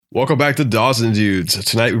Welcome back to Dawson Dudes.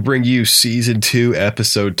 Tonight we bring you Season 2,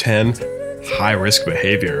 Episode 10, High Risk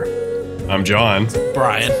Behavior. I'm John.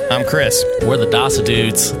 Brian. I'm Chris. We're the Dawson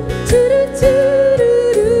Dudes.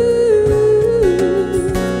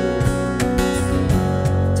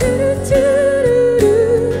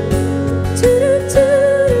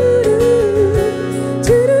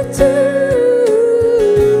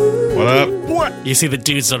 What up? You see, the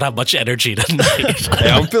dudes don't have much energy tonight. Hey,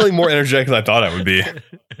 I'm feeling more energetic than I thought I would be.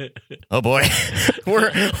 Oh boy,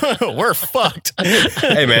 we're fucked.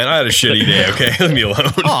 Hey man, I had a shitty day, okay? Leave me alone.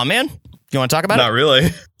 Oh man, you want to talk about Not it? really.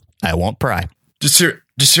 I won't pry. Just here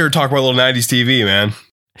to talk about little 90s TV, man.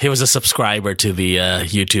 He was a subscriber to the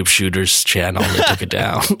YouTube Shooters channel. They took it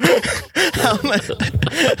down.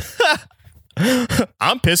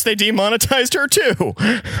 I'm pissed they demonetized her too.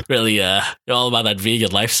 Really, all about that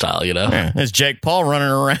vegan lifestyle, you know? Yeah, there's Jake Paul running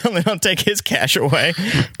around. They don't take his cash away.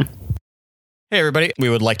 Hey, everybody. We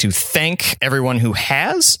would like to thank everyone who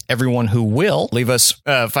has, everyone who will leave us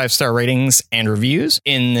 5-star ratings and reviews.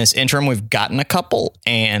 In this interim, we've gotten a couple,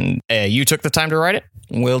 and you took the time to write it.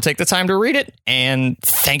 We'll take the time to read it, and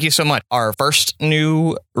thank you so much. Our first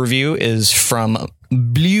new review is from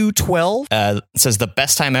Blue12. It says, the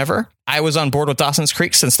best time ever. I was on board with Dawson's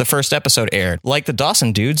Creek since the first episode aired. Like the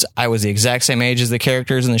Dawson Dudes, I was the exact same age as the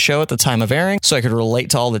characters in the show at the time of airing, so I could relate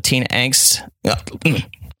to all the teen angst.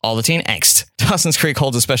 Dawson's Creek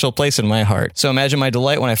holds a special place in my heart. So imagine my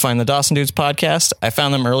delight when I find the Dawson Dudes podcast. I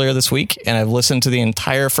found them earlier this week, and I've listened to the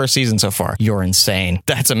entire first season so far. You're insane.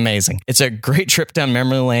 That's amazing. It's a great trip down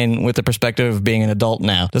memory lane with the perspective of being an adult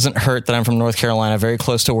now. Doesn't hurt that I'm from North Carolina, very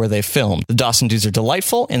close to where they filmed. The Dawson Dudes are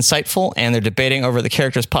delightful, insightful, and they're debating over the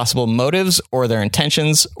characters' possible motives or their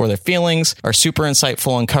intentions or their feelings are super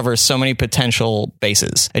insightful and cover so many potential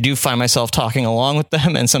bases. I do find myself talking along with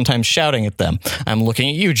them and sometimes shouting at them. I'm looking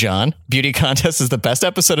at you, John. Beauty Contest is the best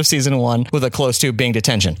episode of season 1 with a close to being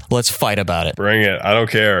detention. Let's fight about it. Bring it. I don't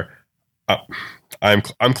care. I'm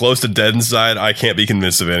close to dead inside. I can't be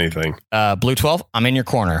convinced of anything. Blue 12, I'm in your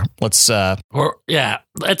corner. Let's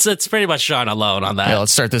It's pretty much Sean alone on that. yeah,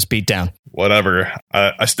 let's start this beat down. Whatever.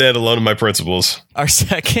 I stand alone in my principles. Our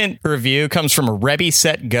second review comes from Rebby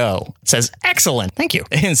Set Go. It says, excellent. Thank you.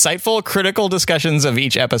 Insightful, critical discussions of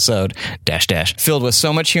each episode, -- filled with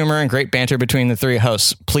so much humor and great banter between the three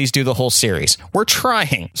hosts. Please do the whole series. We're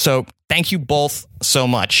trying. So thank you both so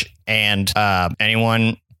much. And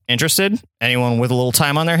anyone interested? Anyone with a little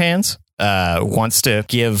time on their hands? Wants to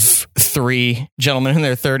give 3 gentlemen in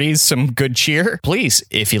their 30s some good cheer, please,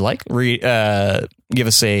 if you like, give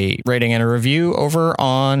us a rating and a review over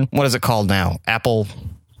on, what is it called now? Apple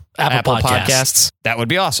Podcasts. That would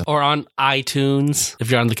be awesome. Or on iTunes,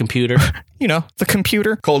 if you're on the computer. You know, the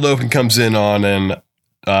computer. Cold Open comes in on and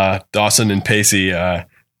Dawson and Pacey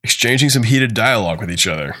exchanging some heated dialogue with each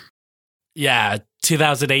other. Yeah,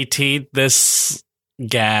 2018, this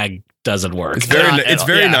gag doesn't work. It's very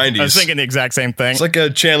 90s. I was thinking the exact same thing. It's like a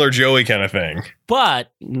Chandler Joey kind of thing.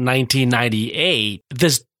 But 1998,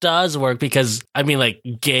 this does work because, I mean, like,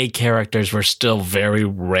 gay characters were still very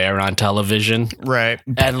rare on television. Right.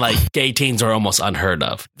 And, like, gay teens are almost unheard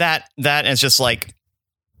of. That is just like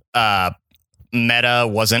meta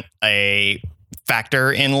wasn't a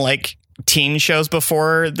factor in, like, teen shows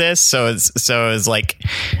before this. So it's like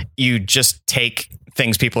you just take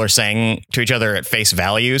things people are saying to each other at face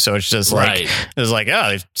value. So it's just like, it's like, oh,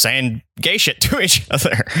 they're saying gay shit to each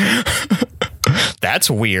other. That's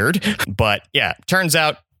weird. But yeah, turns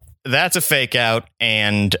out that's a fake out.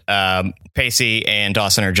 And Pacey and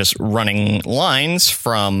Dawson are just running lines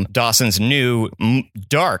from Dawson's new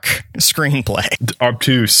dark screenplay.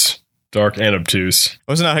 Obtuse. Dark and obtuse.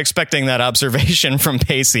 I was not expecting that observation from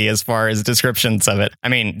Pacey as far as descriptions of it. I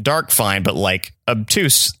mean, dark, fine, but like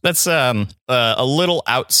obtuse, that's a little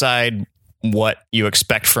outside what you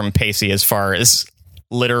expect from Pacey as far as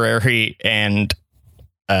literary and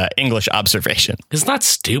English observation. He's not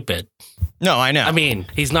stupid. No, I know. I mean,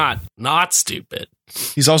 he's not stupid.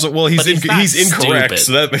 He's also, well, he's incorrect, stupid.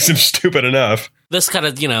 so that makes him stupid enough. This kind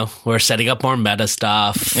of, we're setting up more meta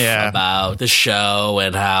stuff about the show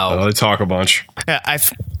and how... they talk a bunch. Yeah,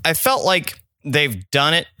 I felt like they've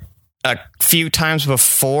done it a few times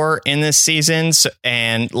before in this season,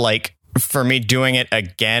 and like, for me, doing it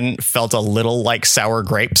again felt a little like sour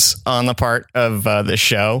grapes on the part of the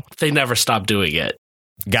show. They never stop doing it.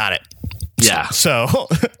 Got it. Yeah. So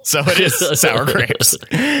it is sour grapes.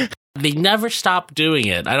 They never stop doing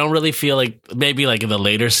it. I don't really feel like, maybe like in the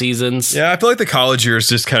later seasons. Yeah, I feel like the college years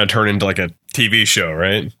just kind of turn into like a TV show,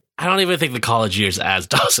 right? I don't even think the college years as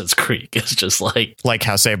Dawson's Creek. It's just like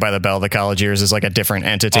how Saved by the Bell, the college years is like a different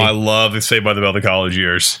entity. I love the Saved by the Bell, the college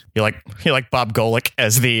years. You like Bob Golick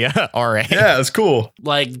as the RA. Yeah, it's cool.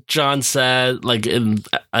 like John said, like in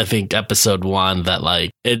I think episode 1, that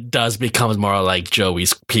like it does become more like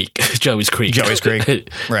Joey's Creek. Joey's Creek.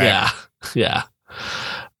 Right. Yeah.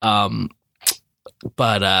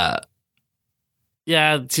 But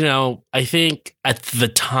yeah, you know, I think at the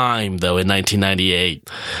time, though, in 1998,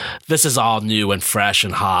 this is all new and fresh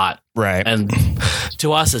and hot. Right. And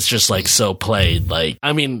to us, it's just like so played. Like,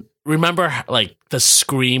 I mean, remember like the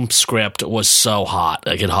Scream script was so hot,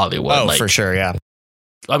 like in Hollywood. Oh, like, for sure. Yeah.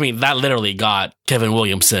 I mean, that literally got Kevin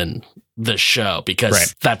Williamson the show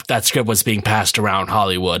because that script was being passed around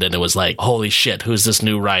Hollywood, and it was like, holy shit, who's this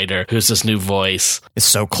new writer? Who's this new voice? It's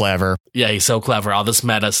so clever. Yeah, he's so clever. All this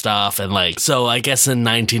meta stuff, and like, so I guess in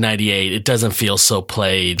 1998, it doesn't feel so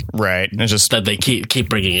played. Right. It's just that they keep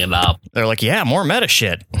bringing it up. They're like, yeah, more meta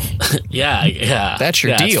shit. yeah. That's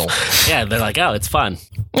your deal. Yeah, they're like, oh, it's fun.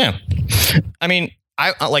 Yeah. I mean,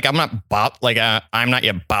 I'm not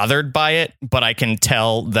yet bothered by it, but I can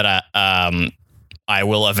tell that I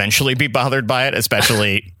will eventually be bothered by it,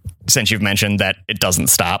 especially since you've mentioned that it doesn't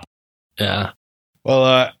stop. Yeah.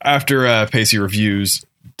 Well, after Pacey reviews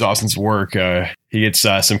Dawson's work, he gets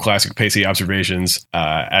some classic Pacey observations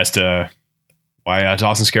as to why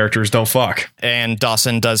Dawson's characters don't fuck. And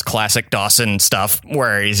Dawson does classic Dawson stuff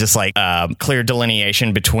where he's just like clear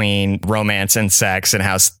delineation between romance and sex, and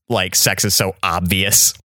how like sex is so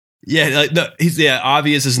obvious. Yeah,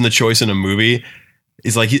 obvious isn't the choice in a movie.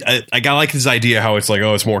 He's like, I like his idea how it's like,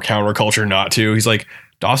 oh, it's more counterculture not to. He's like,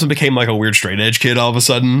 Dawson became like a weird straight edge kid all of a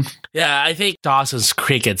sudden. Yeah, I think Dawson's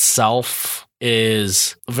Creek itself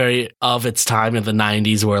is very of its time in the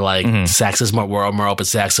 90s, where like sex is more open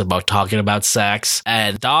sex, about talking about sex.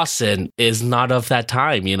 And Dawson is not of that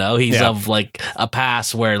time, you know? He's of like a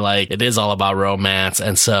past where like it is all about romance.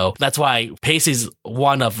 And so that's why Pacey's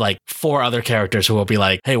one of like 4 other characters who will be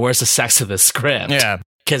like, hey, where's the sex in this script? Yeah.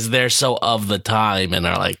 Because they're so of the time, and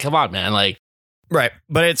they're like, come on, man. Like, right.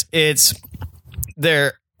 But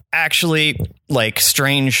they're actually like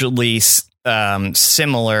strangely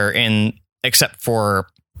similar except for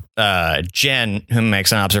Jen, who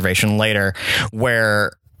makes an observation later,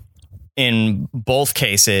 where in both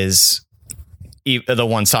cases, the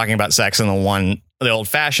one's talking about sex and the old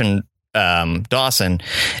fashioned Dawson,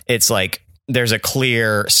 it's like, there's a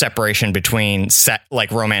clear separation between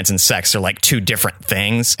like romance and sex. They're like 2 different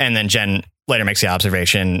things. And then Jen later makes the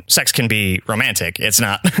observation, sex can be romantic. It's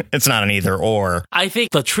not an either or. I think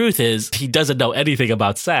the truth is he doesn't know anything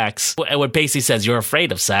about sex. And when Pacey says you're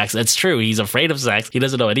afraid of sex, it's true. He's afraid of sex. He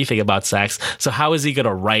doesn't know anything about sex. So how is he going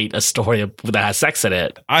to write a story that has sex in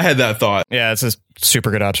it? I had that thought. Yeah, it's a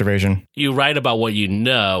super good observation. You write about what you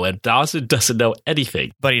know, and Dawson doesn't know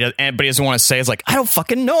anything. But he doesn't want to say, it's like, I don't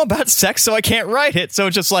fucking know about sex, so I can't write it. So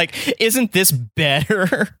it's just like, isn't this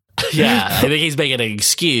better? Yeah, I think he's making an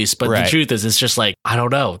excuse, but the truth is, it's just like, I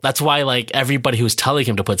don't know. That's why like everybody who's telling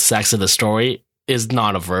him to put sex in the story is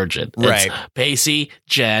not a virgin. Right. It's Pacey,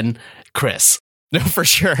 Jen, Chris. No, for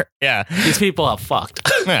sure. Yeah. These people have fucked.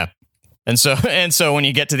 Yeah. And so when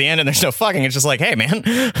you get to the end and there's no fucking, it's just like, hey, man.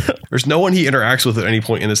 There's no one he interacts with at any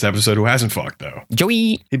point in this episode who hasn't fucked, though.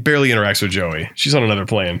 Joey. He barely interacts with Joey. She's on another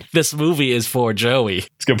plane. This movie is for Joey.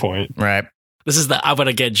 It's a good point. Right. This is the I'm going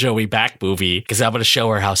to get Joey back movie because I'm going to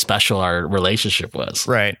show her how special our relationship was.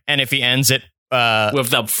 Right. And if he ends it with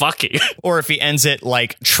them fucking, or if he ends it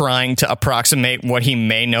like trying to approximate what he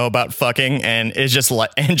may know about fucking, and is just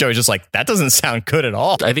like, and Joey's just like, that doesn't sound good at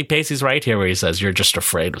all. I think Pacey's right here where he says you're just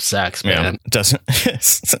afraid of sex, man. Yeah, doesn't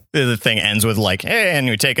the thing ends with like, hey, and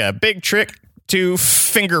we take a big trick to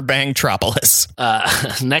Finger Bang Tropolis.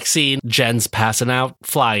 Next scene, Jen's passing out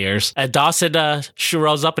flyers, and Dawson she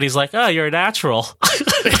rolls up and he's like, oh, you're a natural.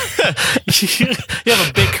 You have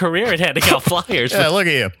a big career in handing out flyers. Yeah, look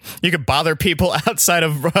at you. You could bother people outside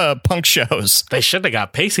of punk shows. They shouldn't have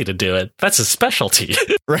got Pacey to do it. That's his specialty.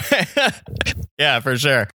 Right. Yeah, for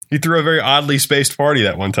sure. He threw a very oddly spaced party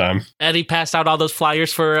that one time. And he passed out all those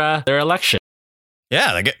flyers for their election.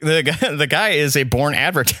 Yeah, the guy is a born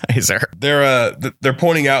advertiser. They're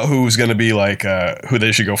pointing out who's going to be like who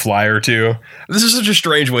they should go flyer to. This is such a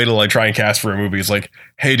strange way to like try and cast for a movie. It's like,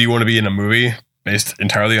 hey, do you want to be in a movie based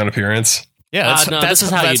entirely on appearance? Yeah, that's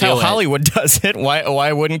how Hollywood does it.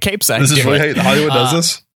 Why wouldn't Capeside? This is really how Hollywood does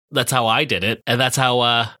this. That's how I did it, and that's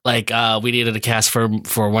how we needed a cast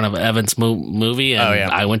for one of Evan's movie, and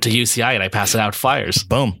I went to UCI and I passed out flyers.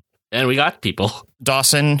 Boom. And we got people.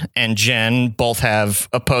 Dawson and Jen both have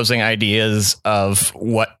opposing ideas of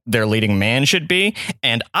what their leading man should be,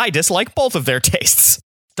 and I dislike both of their tastes.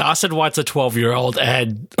 Dawson wants a 12-year-old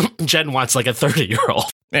and Jen wants like a 30-year-old.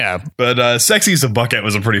 Yeah, But sexy as a bucket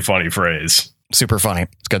was a pretty funny phrase. super funny.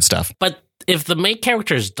 It's good stuff. But if the main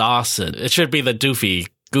character is Dawson, it should be the goofy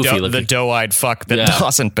looking. The doe-eyed fuck that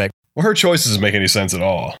Dawson picked. Well, her choices make any sense at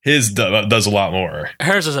all. His does a lot more.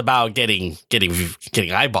 Hers is about getting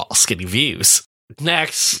eyeballs, getting views.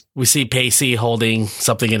 Next, we see Pacey holding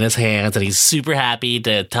something in his hands, and he's super happy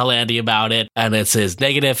to tell Andy about it, and it's his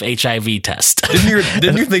negative HIV test.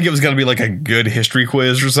 Didn't you think it was going to be like a good history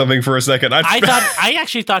quiz or something for a second? I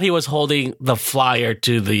actually thought he was holding the flyer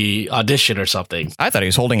to the audition or something. I thought he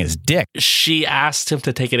was holding his dick. She asked him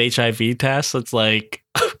to take an HIV test. It's like...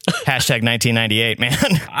 Hashtag 1998, man.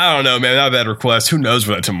 I don't know, man. Not a bad request. Who knows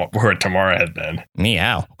where Tamara had been?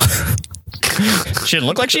 Meow. She didn't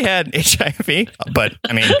look like she had HIV, but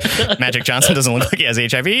I mean, Magic Johnson doesn't look like he has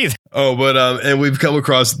HIV either. Oh, but and we've come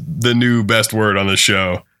across the new best word on this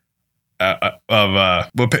show.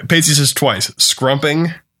 Pacey says twice: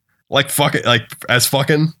 scrumping, like fucking, like as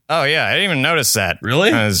fucking. Oh yeah, I didn't even notice that.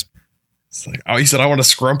 Really? It's like, oh, he said, I want to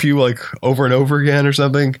scrump you like over and over again or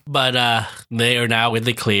something. But they are now in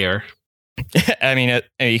the clear. I mean,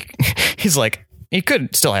 he's like, he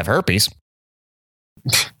could still have herpes.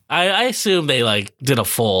 I assume they like did a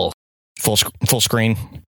full screen.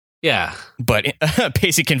 Yeah. But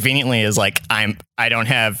Pacey conveniently is like, I don't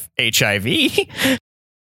have HIV.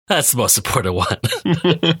 That's the most important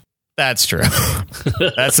one. That's true.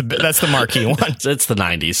 That's the marquee one. It's the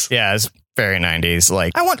 90s. Yeah, it's very 90s.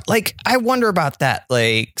 I wonder about that.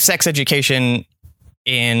 Like sex education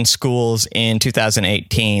in schools in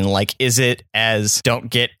 2018, like, is it as don't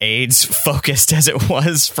get AIDS focused as it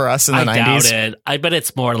was for us in the 90s? I doubt it. I bet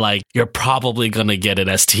it's more like you're probably going to get an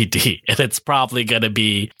STD and it's probably going to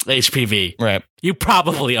be HPV. Right. You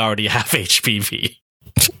probably already have HPV.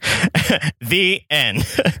 The end.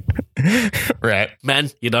 Right. Men,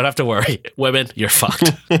 you don't have to worry. Women, you're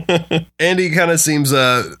fucked. Andy kind of seems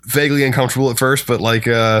vaguely uncomfortable at first, but like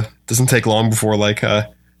doesn't take long before like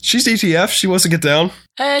she's DTF. She wants to get down.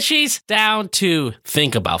 She's down to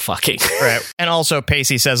think about fucking. Right. And also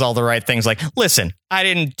Pacey says all the right things like, listen, I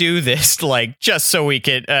didn't do this like just so we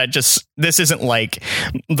could this isn't like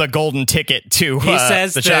the golden ticket to he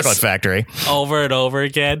says the chocolate factory. Over and over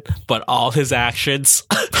again, but all his actions.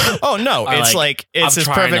 Oh no, it's like it's I'm his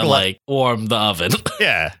trying perfect to like warm the oven.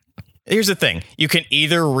 Yeah. Here's the thing. You can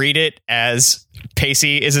either read it as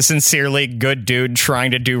Pacey is a sincerely good dude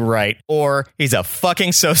trying to do right, or he's a fucking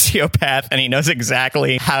sociopath and he knows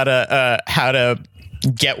exactly how to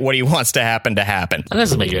get what he wants to happen. That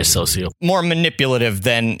doesn't make you a socio. More manipulative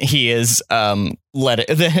than he is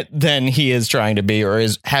than he is trying to be, or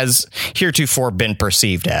has heretofore been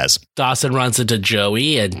perceived as. Dawson runs into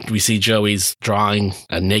Joey, and we see Joey's drawing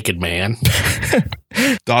a naked man.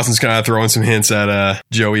 Dawson's kind of throwing some hints at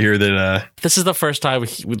Joey here that this is the first time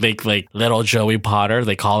we make like little Joey Potter.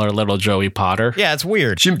 They call her little Joey Potter. Yeah, it's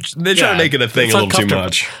weird. They try to make it a thing a little too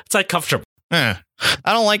much. It's like comfortable. I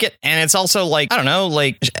don't like it. And it's also like, I don't know,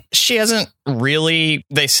 like she hasn't really,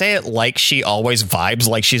 they say it like she always vibes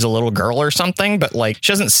like she's a little girl or something, but like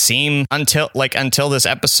she doesn't seem until this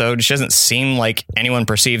episode, she doesn't seem like anyone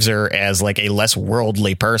perceives her as like a less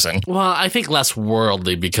worldly person. Well, I think less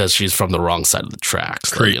worldly because she's from the wrong side of the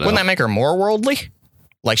tracks. You know? Wouldn't that make her more worldly?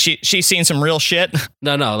 Like she's seen some real shit.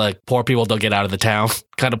 No, like poor people don't get out of the town.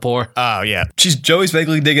 Kind of poor. Oh yeah. Joey's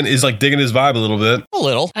vaguely digging his vibe a little bit. A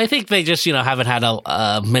little. I think they just haven't had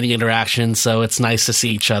many interactions, so it's nice to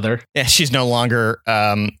see each other. Yeah, she's no longer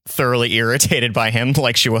thoroughly irritated by him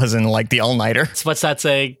like she was in like the All Nighter. What's that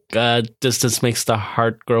saying? Distance makes the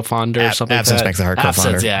heart grow fonder or something. Absence makes the heart grow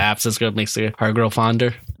fonder. Yeah, absence makes the heart grow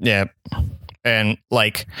fonder. Yeah, and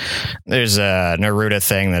like there's a Neruda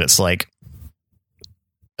thing that it's like.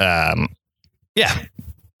 Yeah.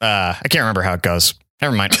 I can't remember how it goes.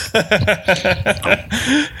 Never mind. Man,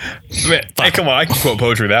 hey, come on, I can quote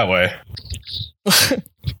poetry that way.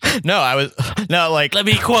 Like let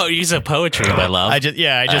me quote you some poetry, my love. I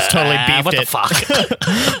just totally beefed what it. The fuck?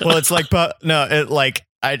 Well, it's like,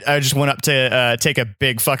 I just went up to take a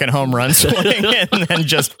big fucking home run swing and then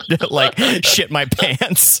just like shit my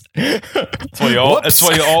pants. That's why you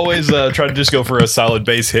always try to just go for a solid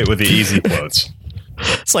base hit with the easy quotes.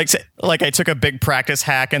 It's like I took a big practice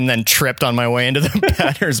hack and then tripped on my way into the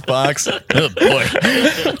batter's box. Oh boy.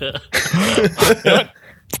 You know what?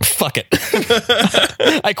 Fuck it.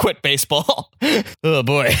 I quit baseball. Oh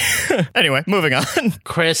boy. Anyway, moving on.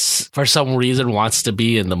 Chris, for some reason, wants to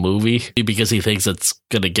be in the movie because he thinks it's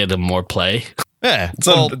going to get him more play. Yeah. It's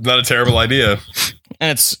not a terrible idea.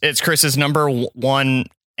 And it's Chris's number one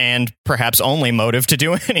and perhaps only motive to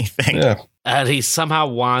do anything. Yeah. And he somehow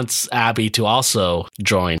wants Abby to also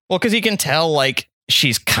join. Well, because he can tell, like,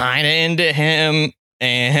 she's kind of into him,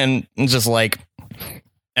 and just like,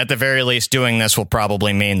 at the very least, doing this will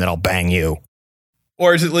probably mean that I'll bang you.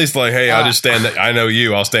 Or is it at least like, hey, I'll just stand. I know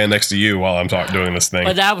you. I'll stand next to you while I'm doing this thing.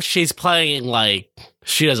 But now she's playing like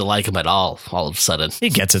she doesn't like him at all of a sudden. He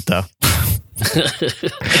gets it, though. I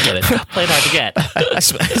get it. Played hard to get. I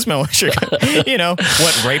smell what you're,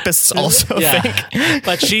 what rapists also think.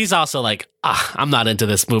 But she's also like, I'm not into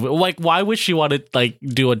this movie. Like, why would she want to like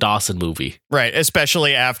do a Dawson movie? Right.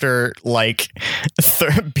 Especially after like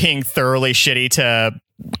being thoroughly shitty to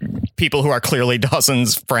people who are clearly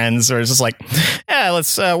Dawson's friends, or it's just like,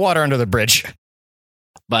 let's water under the bridge.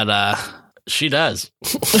 But she does.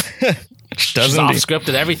 She's off script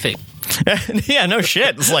and everything. Yeah, no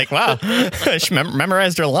shit. It's like, wow, she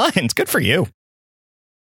memorized her lines. Good for you.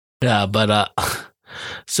 Yeah, but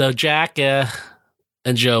so Jack and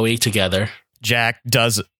Joey together. Jack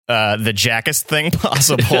does the jackest thing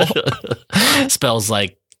possible. Spells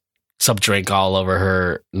like some drink all over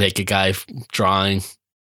her naked guy drawing.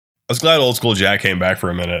 I was glad old school Jack came back for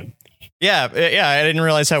a minute. Yeah, I didn't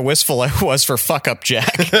realize how wistful I was for fuck up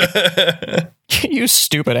Jack. You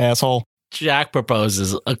stupid asshole. Jack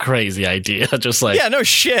proposes a crazy idea, just like, yeah, no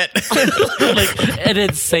shit. Like an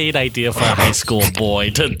insane idea for a high school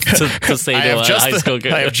boy to say to a high school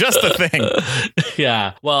girl. I have just the thing.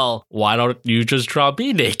 Yeah. Well, why don't you just draw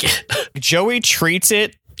me naked? Joey treats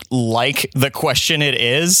it like the question it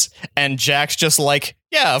is, and Jack's just like,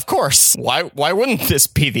 yeah, of course. Why wouldn't this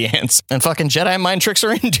be the answer? And fucking Jedi mind tricks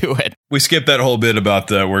are into it. We skipped that whole bit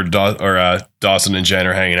about where Dawson and Jen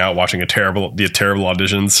are hanging out watching the terrible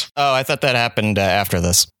auditions. Oh, I thought that happened after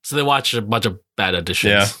this. So they watch a bunch of bad auditions.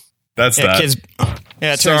 Yeah, that's that. Kids,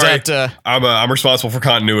 it turns out I'm responsible for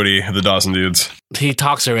continuity of the Dawson dudes. He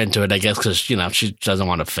talks her into it, I guess, because she doesn't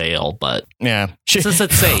want to fail. But yeah, this is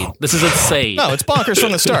insane. This is insane. No, it's bonkers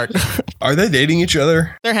from the start. Are they dating each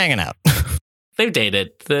other? They're hanging out. They've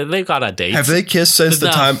dated. They've got on dates. Have they kissed since the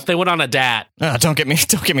time? They went on a date. Don't get me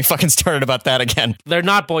fucking started about that again. They're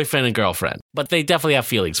not boyfriend and girlfriend, but they definitely have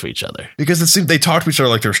feelings for each other. Because it seems they talk to each other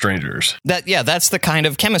like they're strangers. That's the kind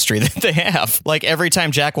of chemistry that they have. Like every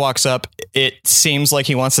time Jack walks up, it seems like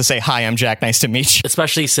he wants to say, "Hi, I'm Jack. Nice to meet you."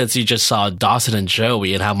 Especially since you just saw Dawson and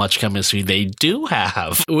Joey and how much chemistry they do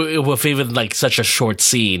have with even like such a short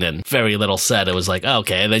scene and very little said. It was like,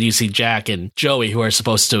 okay. And then you see Jack and Joey, who are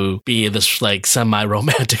supposed to be in this like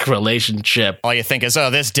semi-romantic relationship. All you think is, oh,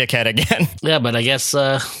 this dickhead again. Yeah, but I guess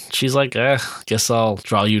she's like, guess I'll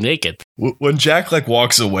draw you naked. When Jack like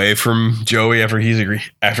walks away from Joey after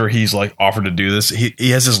he's like offered to do this,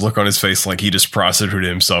 he has this look on his face like he just prostituted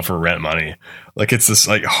himself for rent money. Like it's this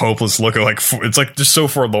like hopeless look of like it's like just so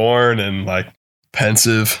forlorn and like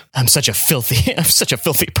pensive. I'm such a filthy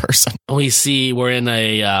person. We're in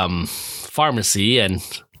a pharmacy and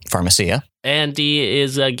Pharmacia. Andy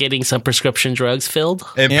is getting some prescription drugs filled.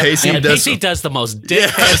 And Pacey does the most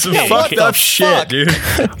dickhead some fucked up shit, dude.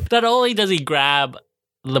 Not only does he grab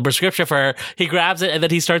the prescription for her, he grabs it and then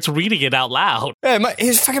he starts reading it out loud. Yeah, it might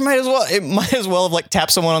as well have like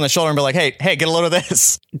tapped someone on the shoulder and be like, hey, get a load of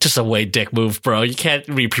this. Just a way dick move, bro. You can't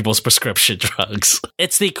read people's prescription drugs.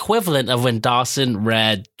 It's the equivalent of when Dawson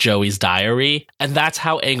read Joey's diary, and that's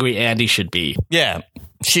how angry Andy should be. Yeah.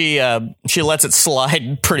 She lets it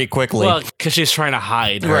slide pretty quickly. Well, because she's trying to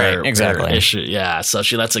hide her, exactly. her issue. Yeah, so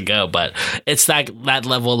she lets it go. But it's that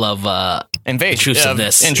level of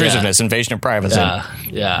intrusiveness, invasion of privacy.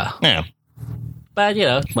 Yeah. But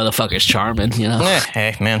motherfucker's charming.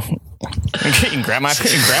 Hey, man, you can grab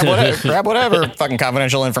whatever fucking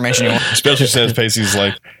confidential information you want. Especially since Pacey's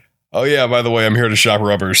like, oh yeah, by the way, I'm here to shop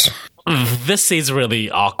rubbers. This scene's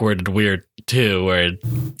really awkward and weird too, where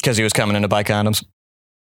because he was coming in to buy condoms.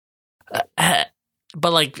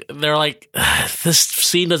 But like they're like this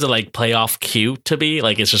scene doesn't like play off cute to me.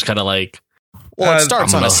 Like it's just kind of like, well, it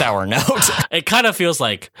starts on a sour note. It kind of feels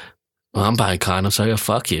like, well, I'm buying condoms, so I gotta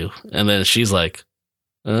fuck you. And then she's like,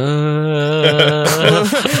 I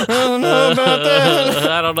don't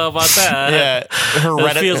know about that. Yeah, her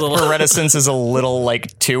reticence is a little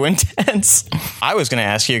like too intense. I was gonna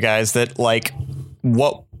ask you guys that, like,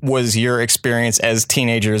 what was your experience as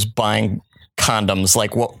teenagers buying condoms?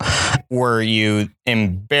 Like, what were you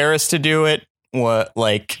embarrassed to do it? What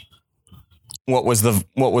was the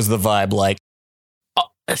vibe like?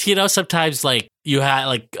 Sometimes like you had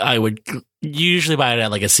like I would usually buy it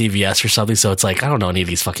at like a CVS or something, so it's like I don't know any of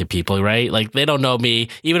these fucking people, right? Like they don't know me.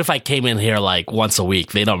 Even if I came in here like once a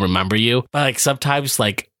week, they don't remember you. But like sometimes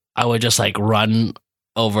like I would just like run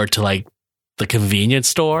over to like the convenience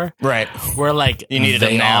store. Right. Where like you needed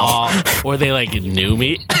them now. Or they like knew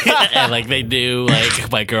me and like they knew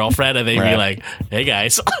like my girlfriend and they'd be like, hey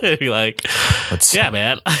guys. Be like, yeah,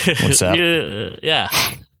 man. What's up? Yeah.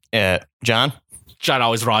 John? John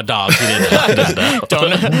always raw dogs. He didn't know.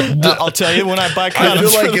 Don't I'll tell you when I buy condoms. I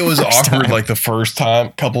feel like it was awkward like the first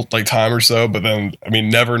time or so, but then I mean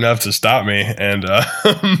never enough to stop me. And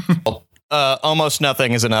almost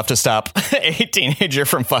nothing is enough to stop a teenager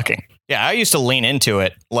from fucking. Yeah, I used to lean into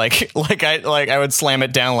it. Like I would slam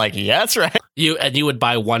it down like, yeah, that's right. You would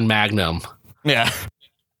buy one Magnum. Yeah.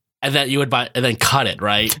 And then you would buy and then cut it,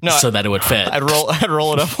 right? No, so that it would fit. I'd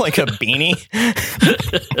roll it up like a beanie.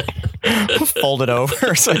 Fold it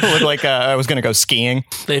over so it looked like I was going to go skiing.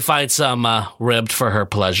 They find some ribbed for her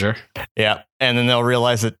pleasure. Yeah. And then they'll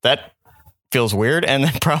realize that feels weird and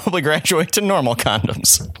then probably graduate to normal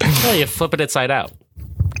condoms. Yeah, you flip it inside out.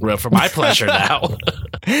 Ribbed for my pleasure now.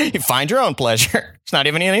 You find your own pleasure. It's not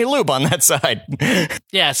even any lube on that side.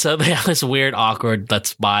 Yeah, so they have this weird, awkward,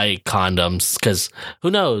 let's buy condoms, because who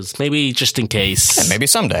knows? Maybe just in case. Yeah, maybe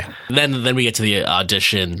someday. Then we get to the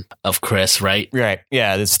audition of Chris, right? Right.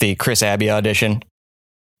 Yeah, it's the Chris Abbey audition.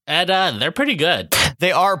 And they're pretty good.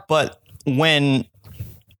 They are, but when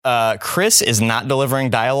Chris is not delivering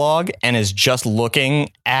dialogue and is just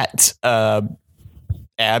looking at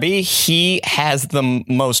Abby, he has the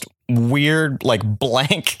most weird, like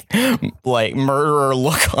blank, like murderer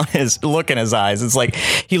look in his eyes. It's like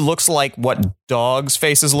he looks like what dogs'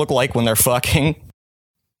 faces look like when they're fucking.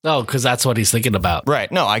 Oh, because that's what he's thinking about.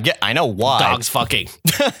 Right. No, I know why. Dogs fucking.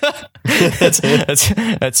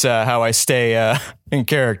 That's how I stay in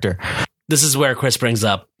character. This is where Chris brings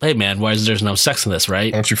up, hey man, why is there's no sex in this,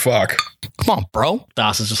 right? why don't you fuck? Come on, bro.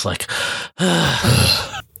 Dawson's just like,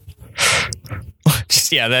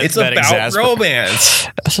 yeah, it's about romance.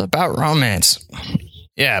 It's about romance.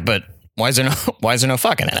 Yeah, but why is there no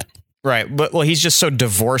fucking in it? Right. But well, he's just so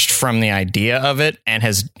divorced from the idea of it and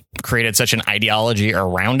has created such an ideology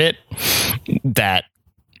around it that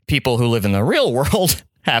people who live in the real world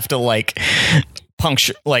have to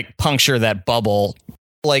puncture that bubble.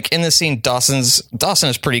 Like in this scene, Dawson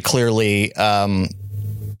is pretty clearly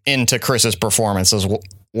into Chris's performance as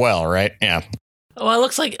well, right? Yeah. well, it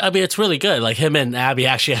looks like, I mean, it's really good. Like him and Abby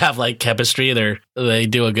actually have like chemistry. They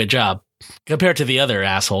do a good job compared to the other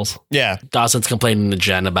assholes. Yeah. Dawson's complaining to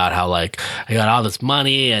Jen about how like I got all this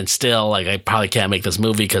money and still like I probably can't make this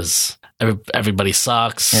movie because everybody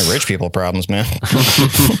sucks. Yeah, rich people problems, man.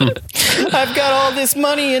 I've got all this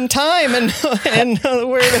money and time and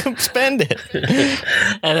where to spend it.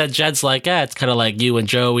 And then Jen's like, yeah, it's kind of like you and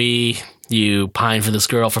Joey. You pine for this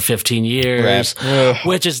girl for 15 years, right.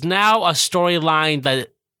 Which is now a storyline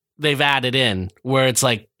that they've added in where it's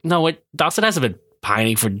like, no, Dawson hasn't been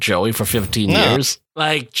pining for Joey for 15 years.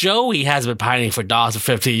 Like Joey has been pining for Dawson for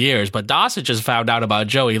 15 years, but Dawson just found out about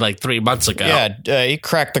Joey like 3 months ago. Yeah, he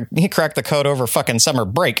cracked the code over fucking summer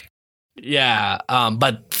break. Yeah,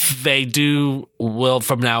 but they will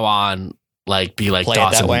from now on like be like play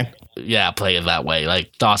Dawson. It that way. Yeah, play it that way.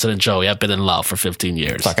 Like Dawson and Joey have been in love for 15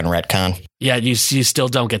 years. Fucking retcon. Yeah, you still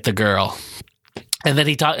don't get the girl. And then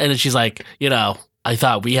and then she's like, I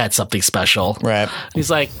thought we had something special. Right. He's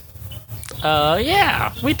like,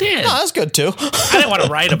 yeah, we did. No, that's good too. I didn't want to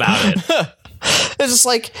write about it. It's just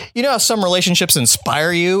like, how some relationships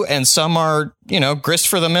inspire you and some are, grist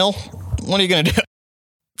for the mill. What are you going to do?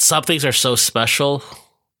 Some things are so special,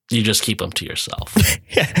 you just keep them to yourself.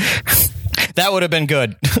 Yeah. That would have been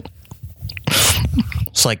good.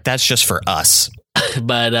 It's like, that's just for us.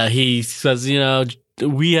 But he says,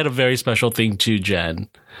 we had a very special thing too, Jen.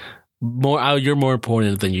 You're more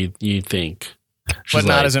important than you think. She's but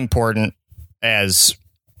not as important as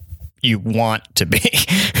you want to be.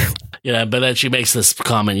 Yeah, but then she makes this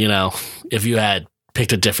comment, if you had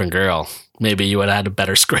picked a different girl, maybe you would have had a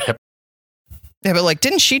better script. Yeah, but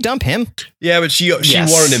didn't she dump him? Yeah, but she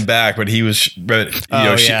wanted him back, but he was, he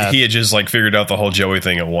had just figured out the whole Joey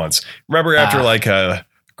thing at once. Remember after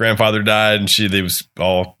grandfather died and they was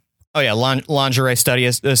all. Oh yeah, lingerie study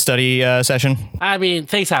session. I mean,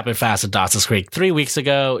 things happen fast at Dawson's Creek. 3 weeks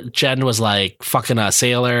ago, Jen was fucking a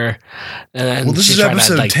sailor, and then this is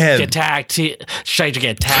episode 10. She's trying to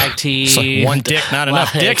get tag team. One dick, not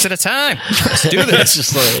enough dicks at a time. Let's do this.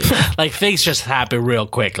 It's just things just happen real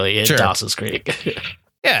quickly in Dawson's Creek.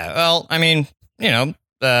 Yeah, well, I mean,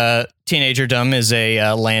 teenagerdom is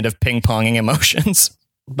a land of ping-ponging emotions.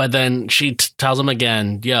 But then she tells him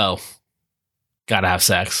again, "Yo, gotta have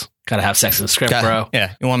sex." Gotta have sex in the script, bro.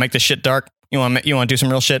 Yeah. You want to make this shit dark? You want to do some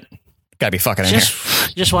real shit? Gotta be fucking in here.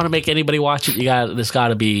 You just want to make anybody watch it? There's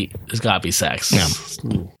gotta be sex. Yeah.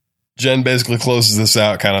 Jen basically closes this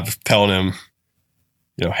out, kind of telling him,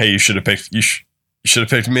 hey, you should have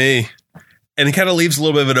picked me. And it kind of leaves a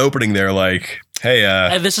little bit of an opening there, like, hey,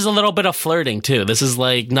 and this is a little bit of flirting too. This is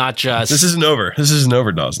like not just this isn't over,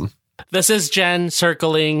 Dawson. This is Jen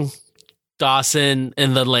circling Dawson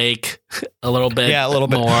in the lake a little bit. Yeah, a little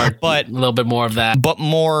bit more, but a little bit more of that. But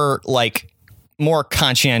more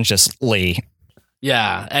conscientiously.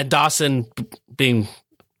 Yeah, and Dawson being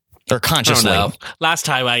or consciously. I don't know. Last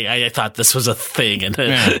time I thought this was a thing and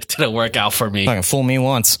it didn't work out for me. Not gonna fool me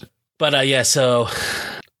once. But so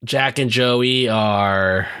Jack and Joey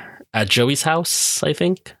are at Joey's house, I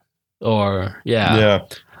think. Or yeah.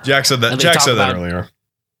 Jack said that. Jack said that earlier.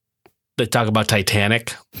 They talk about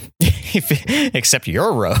Titanic. Except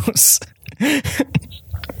you're Rose.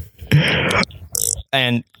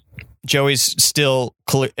 And Joey's still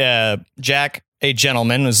Jack, a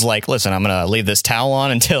gentleman, was like, listen, I'm gonna leave this towel on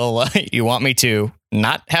until you want me to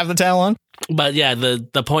not have the towel on. But yeah,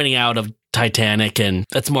 the pointing out of Titanic, and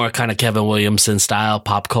it's more kind of Kevin Williamson style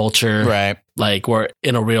pop culture, right? Like we're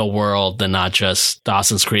in a real world and not just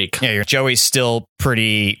Dawson's Creek. Yeah, Joey's still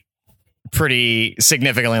pretty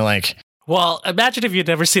significantly like. Well, imagine if you'd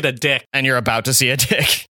never seen a dick, and you're about to see a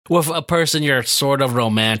dick with a person you're sort of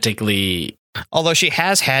romantically. Although she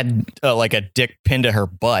has had like a dick pinned to her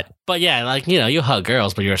butt. But yeah, like, you hug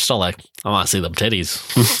girls, but you're still like, I want to see them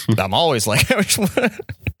titties. I'm always like,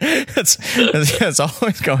 it's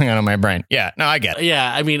always going on in my brain. Yeah, no, I get it.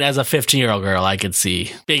 Yeah, I mean, as a 15-year-old girl, I could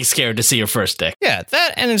see being scared to see your first dick. Yeah,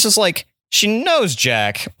 that, and it's just like, she knows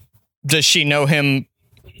Jack. Does she know him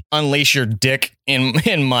unleash your dick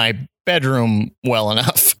in my bedroom well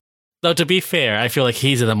enough? Though, to be fair, I feel like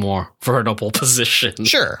he's in a more vulnerable position.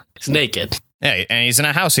 Sure. He's naked. Yeah, and he's in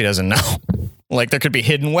a house he doesn't know. Like, there could be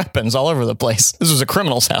hidden weapons all over the place. This was a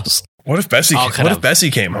criminal's house. What if Bessie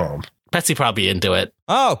came home? Bessie probably into it.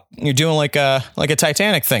 Oh, you're doing like a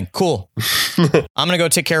Titanic thing. Cool. I'm going to go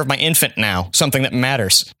take care of my infant now. Something that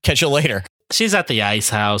matters. Catch you later. She's at the ice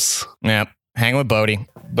house. Yep. Hang with Bodie.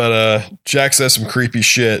 But Jack says some creepy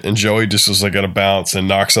shit, and Joey just was like gonna bounce and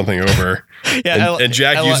knock something over. Yeah, and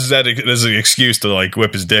Jack uses that as an excuse to like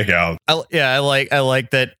whip his dick out. I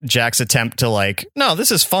like that Jack's attempt to like, no,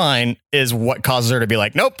 this is fine, is what causes her to be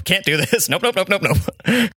like, nope, can't do this. Nope.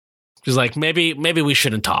 She's like, maybe we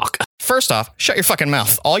shouldn't talk. First off, shut your fucking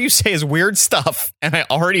mouth. All you say is weird stuff, and I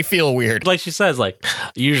already feel weird. Like she says, like,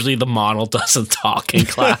 usually the model doesn't talk in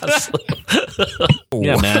class.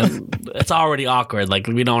 Yeah, man, it's already awkward. Like,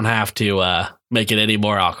 we don't have to make it any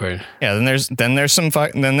more awkward. Yeah, then there's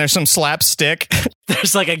some slapstick.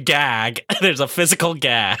 There's like a gag. There's a physical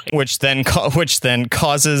gag, which then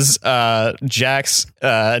causes Jack's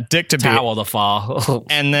dick to towel to fall,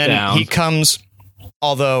 and then down. He comes.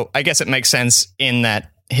 Although I guess it makes sense in that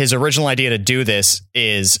his original idea to do this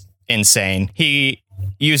is insane. He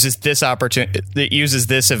uses this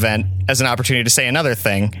event as an opportunity to say another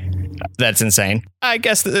thing that's insane. I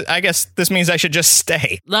guess this means I should just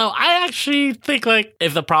stay. No, I actually think like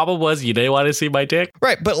if the problem was you didn't want to see my dick,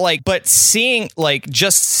 right? But seeing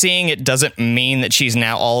it doesn't mean that she's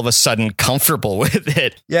now all of a sudden comfortable with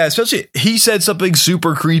it. Yeah, especially he said something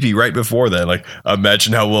super creepy right before that. Like,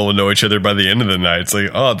 imagine how we'll know each other by the end of the night. It's like,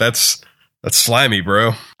 oh, that's slimy,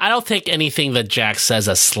 bro. I don't think anything that Jack says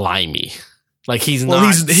is slimy. Like he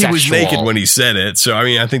was naked when he said it. So I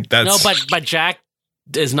mean, I think that's but Jack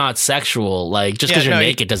is not sexual. Like just because you're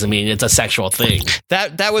naked doesn't mean it's a sexual thing.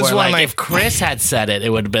 That was one of my. If Chris had said it, it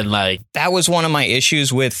would have been like that was one of my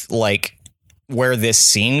issues with like where this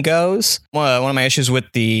scene goes. One of my issues with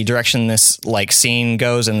the direction this like scene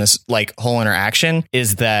goes and this like whole interaction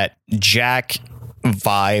is that Jack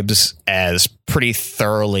vibes as pretty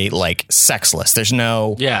thoroughly like sexless. There's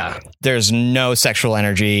no sexual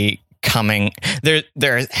energy coming.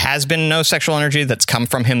 There has been no sexual energy that's come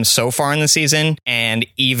from him so far in the season, and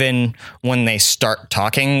even when they start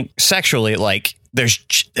talking sexually, like there's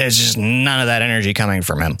just none of that energy coming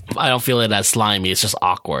from him. I don't feel it as slimy. It's just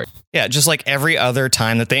awkward. Yeah, just like every other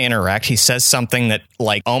time that they interact, he says something that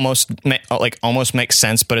like almost makes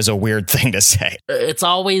sense, but is a weird thing to say. It's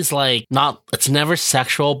always like it's never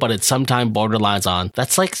sexual, but it's sometimes borderlines on.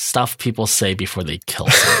 That's like stuff people say before they kill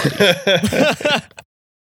somebody.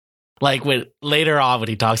 Like later on when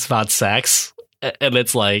he talks about sex, and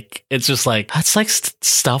it's just like that's like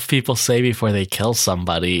stuff people say before they kill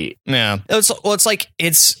somebody. Yeah,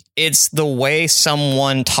 it's the way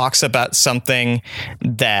someone talks about something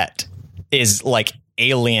that is like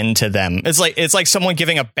alien to them. It's like someone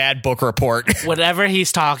giving a bad book report. Whenever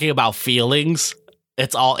he's talking about feelings,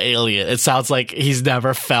 it's all alien. It sounds like he's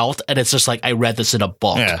never felt, and it's just like I read this in a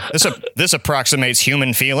book. Yeah, this approximates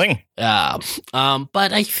human feeling. But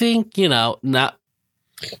I think not.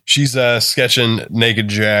 She's sketching naked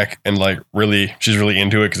Jack, and like she's really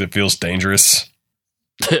into it because it feels dangerous.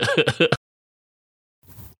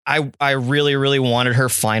 I really, really wanted her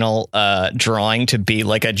final drawing to be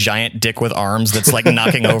like a giant dick with arms that's like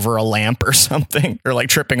knocking over a lamp or something, or like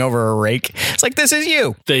tripping over a rake. It's like, this is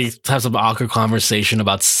you. They have some awkward conversation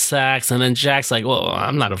about sex, and then Jack's like, well,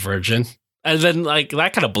 I'm not a virgin. And then like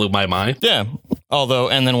that kind of blew my mind. Yeah. Although,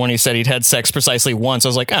 and then when he said he'd had sex precisely once, I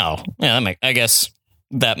was like, oh, yeah, I guess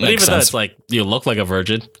that makes even sense. Though it's like, you look like a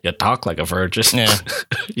virgin, you talk like a virgin, yeah.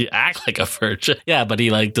 you act like a virgin. Yeah, but he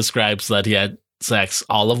like describes that he had sex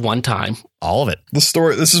all of one time. All of it. The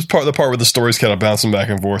story. This is the part where the story's kind of bouncing back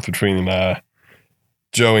and forth between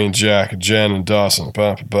Joey and Jack, Jen and Dawson.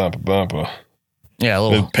 Yeah, a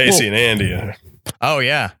little. And Pacey and Andy. Oh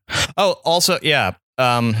yeah. Oh, also yeah.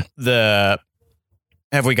 Have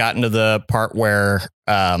we gotten to the part where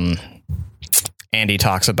Andy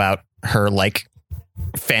talks about her like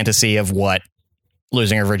fantasy of what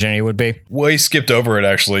losing her virginity would be? Well, he skipped over it.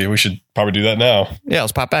 Actually, we should probably do that now. Yeah,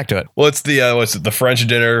 let's pop back to it. Well, it's the the French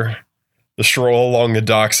dinner, the stroll along the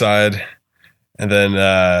dockside, and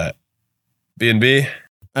then B&B.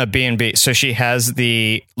 B&B. So she has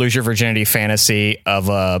the lose your virginity fantasy of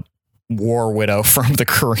a war widow from the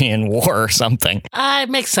Korean War or something. It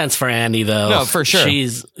makes sense for Andy though. No, for sure.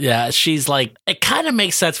 She's like, it kind of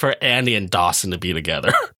makes sense for Andy and Dawson to be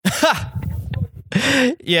together.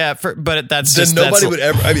 Yeah, but that's then just nobody would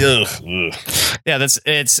ever. I mean, ugh. Yeah, then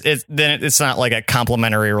it's not like a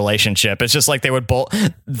complimentary relationship. It's just like they would both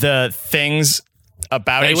the things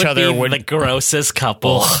about They each would other be would the grossest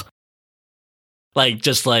couple. Ugh. Like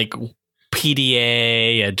just like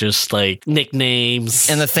PDA and just like nicknames.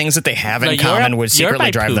 and the things that they have in No, you're common a- would you're secretly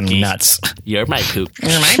my drive them Pookie. nuts. You're my poop.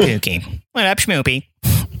 You're my Pookie. What up, Schmoopy?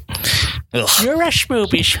 Ugh. You're a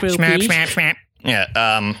schmoopy Schmap, schmoopy. schmap, schmap.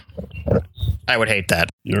 Yeah, I would hate that.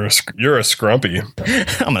 You're a scrumpy.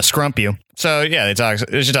 I'm gonna scrump you. So yeah,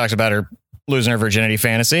 she talks about her losing her virginity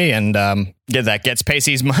fantasy, and that gets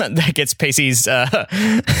Pacey's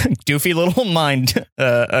doofy little mind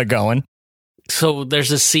going. So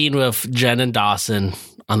there's a scene with Jen and Dawson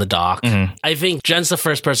on the dock. Mhm. I think Jen's the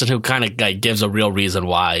first person who kind of like gives a real reason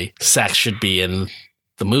why sex should be in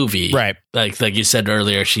the movie. Right. Like you said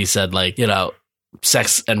earlier, she said like, you know,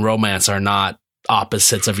 sex and romance are not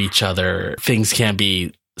opposites of each other. Things can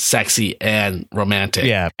be sexy and romantic.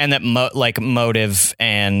 Yeah, and that motive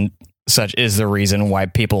and such is the reason why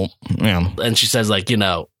people, you know. And she says like, you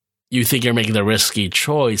know, you think you're making the risky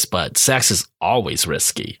choice, but sex is always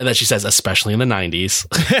risky. And then she says, especially in the 90s,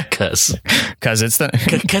 because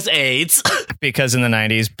AIDS. Because in the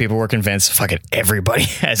 90s, people were convinced, fuck it, everybody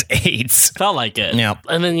has AIDS. Felt like it. Yeah.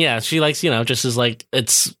 And then, yeah, she likes, you know, just is like,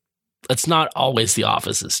 it's not always the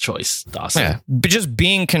office's choice, Dawson. Yeah. But just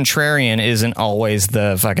being contrarian isn't always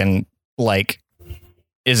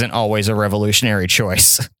isn't always a revolutionary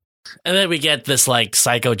choice. And then we get this like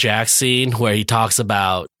Psycho Jack scene where he talks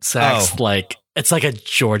about sex, like it's like a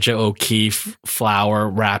Georgia O'Keeffe flower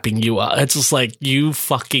wrapping you up. It's just like, you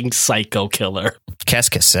fucking psycho killer. Qu'est-ce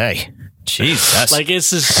que c'est? Jesus. Like,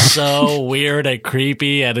 it's just so weird and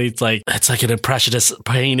creepy. And it's like an impressionist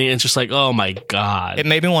painting. It's just like, oh my God. It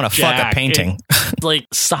made me want to fuck a painting. Like,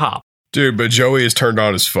 stop. Dude, but Joey is turned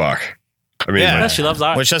on as fuck. I mean, Yeah. like, She loves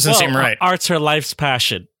art. Which doesn't seem right. Art's her life's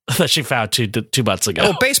passion that she found two months ago.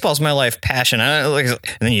 Oh, baseball's my life passion. And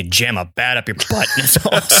then you jam a bat up your butt. It's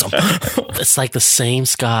awesome. It's like the same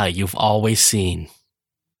sky you've always seen,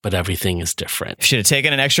 but everything is different. Should have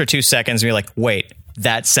taken an extra 2 seconds and be like, wait,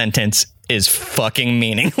 that sentence is fucking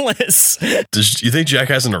meaningless. do you think Jack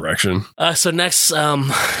has an erection? So next,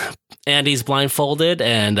 Andy's blindfolded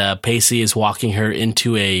and Pacey is walking her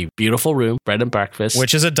into a beautiful room, bed and breakfast.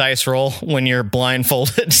 Which is a dice roll when you're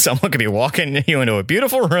blindfolded. Someone could be walking you into a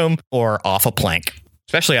beautiful room or off a plank,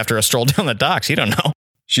 especially after a stroll down the docks. You don't know.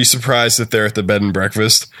 She's surprised that they're at the bed and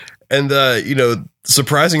breakfast, and you know,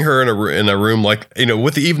 surprising her in a room like, you know,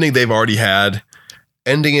 with the evening they've already had,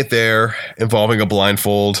 ending it there involving a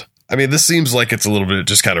blindfold. I mean, this seems like it's a little bit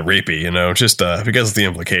just kind of rapey, you know, just because of the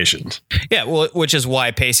implications. Yeah, well, which is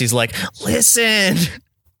why Pacey's like, listen,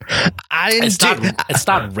 I didn't It's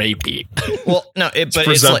not rapey. Well, no, but It's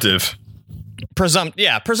presumptive.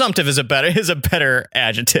 Presumptive is a better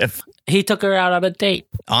adjective. He took her out on a date.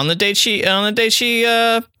 On the date she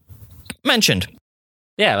mentioned.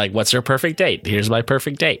 Yeah, like, what's her perfect date? Here's my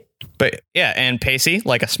perfect date. But yeah, and Pacey,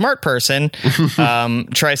 like a smart person,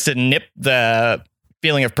 tries to nip the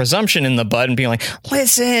feeling of presumption in the bud and being like,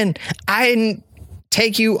 listen, I didn't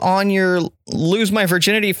take you on your lose my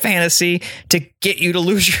virginity fantasy to get you to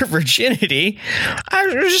lose your virginity. I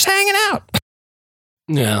was just hanging out.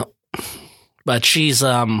 Yeah. but she's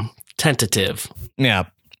tentative. Yeah,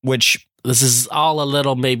 which This is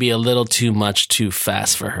all maybe a little too much too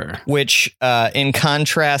fast for her. Which, in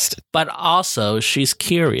contrast, but also she's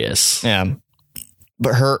curious. Yeah.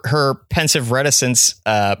 But her pensive reticence,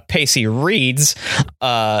 Pacey reads,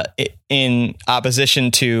 in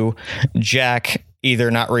opposition to Jack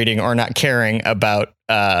either not reading or not caring about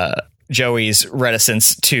Joey's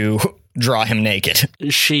reticence to draw him naked.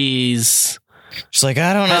 She's like,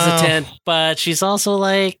 I don't know. Hesitant, but she's also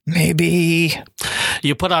like, maybe.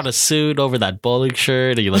 You put on a suit over that bowling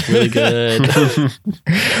shirt and you look really good.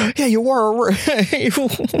 Yeah, you wore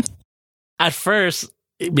At first,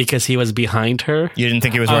 because he was behind her. You didn't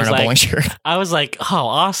think he was wearing a bowling shirt? I was like, oh,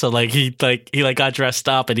 awesome. Like he got dressed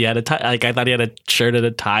up and he had a tie. Like I thought he had a shirt and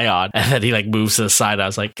a tie on. And then he like moves to the side. I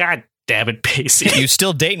was like, God damn it, Pacey. You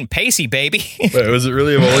still dating Pacey, baby. Wait, was it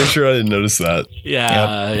really a bowling shirt? I didn't notice that.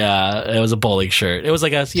 Yeah. It was a bowling shirt. It was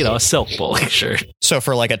like a silk bowling shirt. So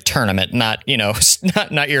for like a tournament, not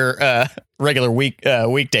not your regular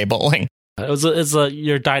weekday bowling. It's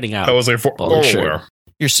your dining out. I was like bowling shirt.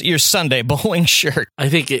 Your Sunday bowling shirt. I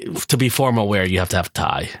think to be formal wear, you have to have a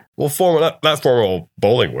tie. Well, not formal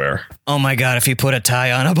bowling wear. Oh my God, if you put a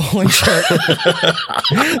tie on a bowling shirt.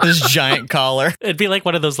 This giant collar. It'd be like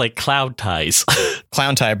one of those like clown ties.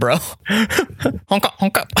 Clown tie, bro. Honk up,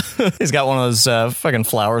 honk up. He's got one of those fucking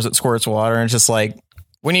flowers that squirts water and it's just like,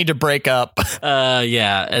 we need to break up.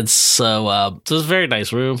 Yeah. And so it was a very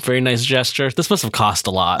nice room, very nice gesture. This must have cost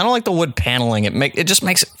a lot. I don't like the wood paneling. It just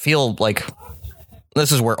makes it feel like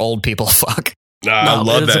this is where old people fuck. I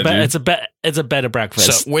love that. It's a bed and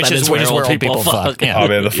breakfast. So, which is where old people fuck. Yeah. Oh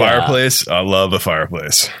man, the fireplace. I love the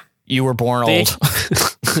fireplace. You were born old.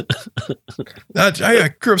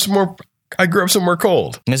 I grew up somewhere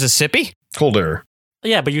cold. Mississippi? Colder.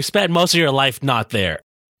 Yeah, but you spent most of your life not there.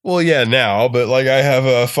 Well, yeah, now, but like I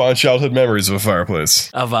have fond childhood memories of a fireplace.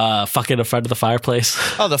 Of fucking in front of the fireplace.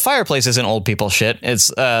 Oh, the fireplace isn't old people shit. It's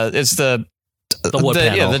the wood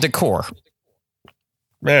panel. Yeah, the decor.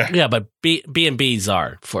 Yeah, but B&Bs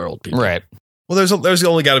are for old people. Right. Well, there's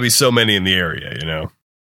only got to be so many in the area, you know.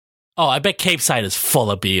 Oh, I bet Cape Side is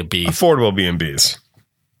full of B&Bs. Affordable B&Bs.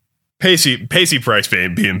 Pacey price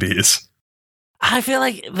B&Bs. I feel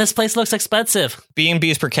like this place looks expensive.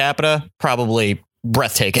 B&Bs per capita, probably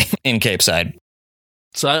breathtaking in Cape Side.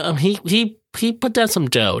 So he put down some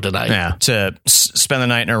dough tonight. Yeah, to spend the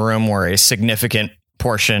night in a room where a significant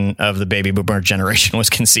portion of the baby boomer generation was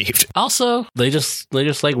conceived. Also, they just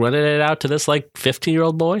like running it out to this like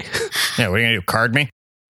 15-year-old boy. Yeah, what are you gonna do? Card me?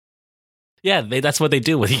 Yeah, that's what they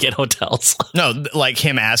do when you get hotels. No, like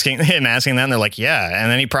him asking them, they're like, yeah, and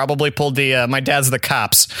then he probably pulled the my dad's the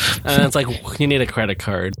cops. And it's like, you need a credit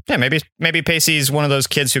card. Yeah, maybe Pacey's one of those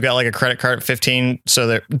kids who got like a credit card at 15, so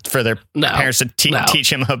they're for their parents to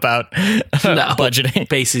teach him about budgeting.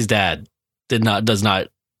 Pacey's dad does not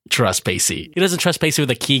trust Pacey. He doesn't trust Pacey with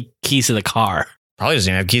the keys to the car. Probably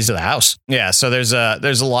doesn't even have keys to the house. Yeah, so there's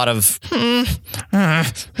a lot of in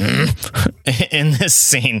this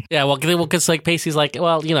scene. Yeah, well, because like Pacey's like,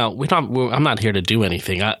 well, you know, I'm not here to do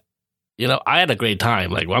anything. I had a great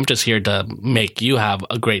time. Like, well, I'm just here to make you have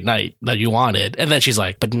a great night that you wanted. And then she's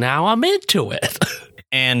like, but now I'm into it.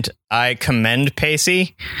 And I commend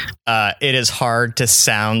Pacey. It is hard to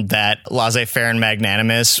sound that laissez-faire and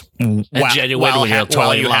magnanimous while you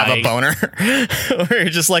have a boner. Where you're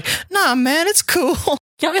just like, nah, man, it's cool.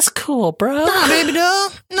 Yeah, it's cool, bro. Nah, baby doll.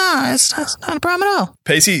 Nah, it's not a problem at all.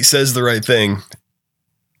 Pacey says the right thing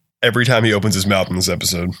every time he opens his mouth in this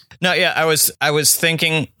episode. No, yeah, I was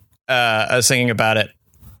thinking about it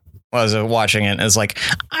while I was watching it. It's like,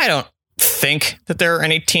 I don't think that there are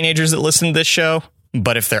any teenagers that listen to this show.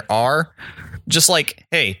 But if there are, just like,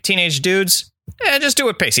 hey, teenage dudes, just do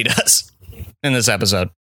what Pacey does in this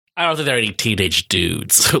episode. I don't think there are any teenage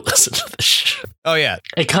dudes who listen to this show. Oh, yeah.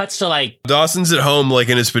 It cuts to like... Dawson's at home, like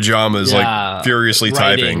in his pajamas, like furiously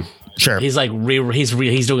writing. typing. Sure. He's like,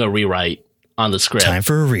 he's doing a rewrite on the script. Time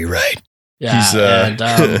for a rewrite. Yeah.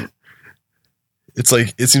 It's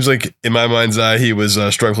like, it seems like in my mind's eye, he was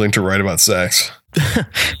struggling to write about sex.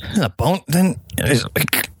 A bone, then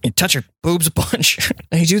you touch your boobs a bunch.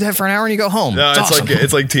 And you do that for an hour and you go home. No,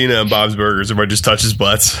 it's like Tina and Bob's Burgers. Everybody just touches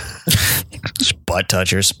butts. Just butt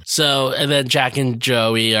touchers. So, and then Jack and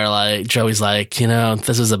Joey are like, Joey's like,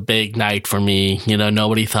 this is a big night for me.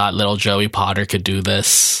 Nobody thought little Joey Potter could do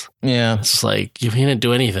this. Yeah. It's just like, you didn't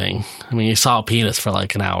do anything. I mean, you saw a penis for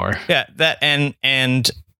like an hour. Yeah, that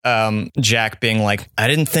and Jack being like, I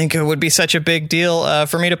didn't think it would be such a big deal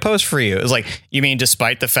for me to pose for you. It was like, you mean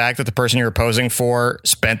despite the fact that the person you were posing for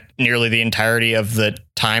spent nearly the entirety of the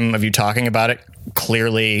time of you talking about it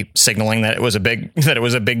clearly signaling that it was a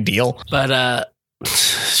big deal. But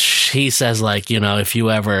he says, like, you know, if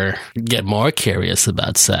you ever get more curious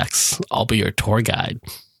about sex, I'll be your tour guide.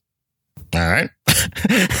 All right.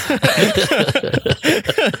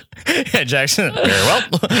 Yeah, Jackson. Very well.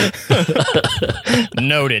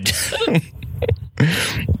 Noted.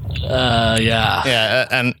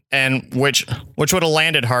 Yeah, and which would have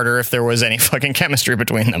landed harder if there was any fucking chemistry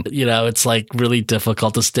between them. You know, it's like really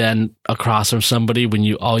difficult to stand across from somebody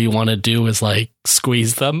when all you want to do is like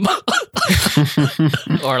squeeze them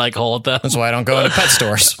or like hold them. That's why I don't go into pet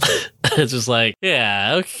stores. It's just like,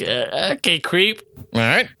 yeah, okay, creep. All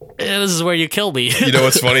right, yeah, this is where you kill me. You know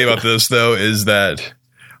what's funny about this though is that.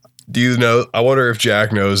 Do you know? I wonder if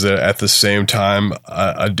Jack knows that at the same time,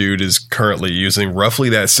 a dude is currently using roughly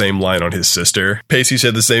that same line on his sister. Pacey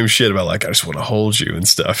said the same shit about like, I just want to hold you and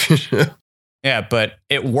stuff. Yeah, but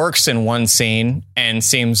it works in one scene and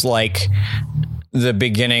seems like the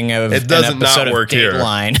beginning of it doesn't an episode not work of here.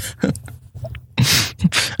 Dateline.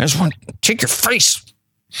 I just want to take your face.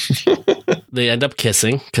 They end up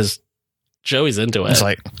kissing because Joey's into it. It's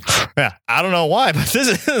like, yeah, I don't know why, but this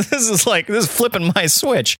is flipping my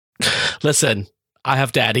switch. Listen, I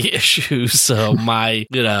have daddy issues, so my,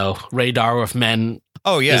 you know, radar with men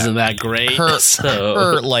isn't that great.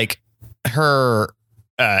 Her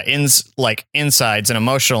insides and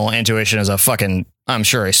emotional intuition is a fucking, I'm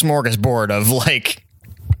sure, a smorgasbord of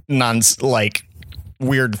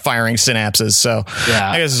weird firing synapses. So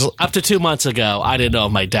yeah, I guess up to 2 months ago, I didn't know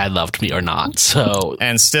if my dad loved me or not. So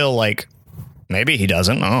and still like. Maybe he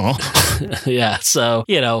doesn't. I don't know. Yeah. So,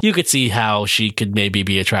 you know, you could see how she could maybe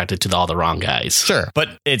be attracted to all the wrong guys. Sure. But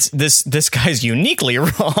it's this guy's uniquely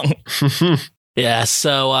wrong. Yeah.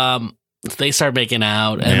 So they start making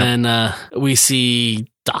out and then we see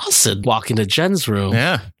Dawson walk into Jen's room.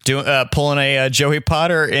 Yeah. Pulling a Joey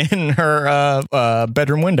Potter in her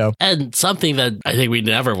bedroom window. And something that I think we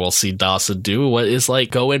never will see Dawson do is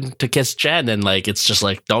like go in to kiss Jen. And like, it's just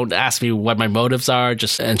like, don't ask me what my motives are.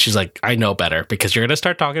 And she's like, I know better because you're going to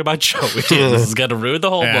start talking about Joey. This is going to ruin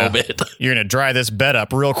the whole moment. You're going to dry this bed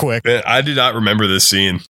up real quick. Man, I did not remember this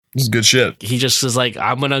scene. This is good shit. He just is like,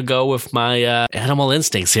 I'm going to go with my animal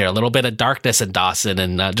instincts here. A little bit of darkness in Dawson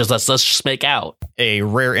and let's just make out. A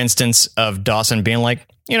rare instance of Dawson being like,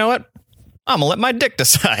 you know what? I'm going to let my dick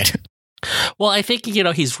decide. Well, I think, you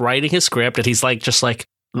know, he's writing his script and he's like, just like,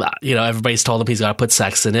 you know, everybody's told him he's got to put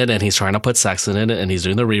sex in it and he's trying to put sex in it and he's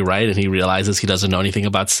doing the rewrite and he realizes he doesn't know anything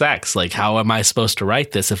about sex. Like, how am I supposed to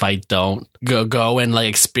write this if I don't go and like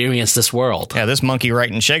experience this world? Yeah, this monkey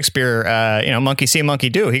writing Shakespeare, monkey see, monkey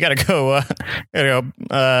do. He got to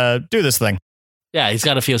go do this thing. Yeah, he's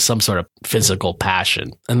got to feel some sort of physical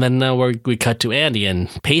passion. And then we cut to Andy and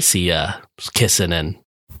Pacey kissing and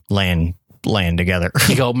laying together.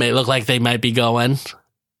 May look like they might be going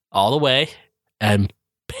all the way and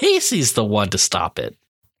Pacey's the one to stop it.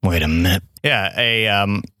 Wait a minute. Yeah,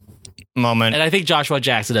 a moment. And I think Joshua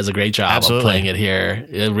Jackson does a great job of playing it here.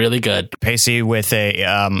 Really good. Pacey with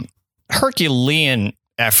a Herculean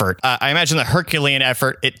effort. I imagine the Herculean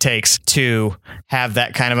effort it takes to have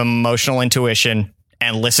that kind of emotional intuition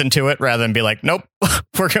and listen to it rather than be like, nope,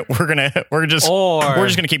 we're just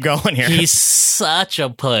gonna keep going here. He's such a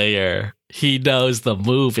player. He knows the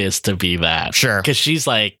move is to be that. Sure. Because she's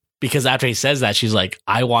like, because after he says that, she's like,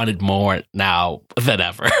 I wanted more now than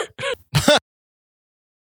ever.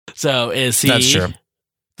 So is he That's true.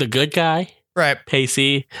 The good guy? Right.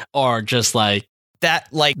 Pacey? Or just like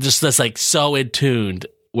that, like just this like so in tuned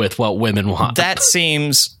with what women want? That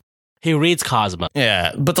seems he reads Cosmo.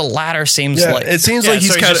 Yeah, but the latter seems like it seems like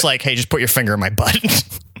he's just like, hey, just put your finger in my butt.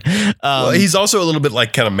 Well, he's also a little bit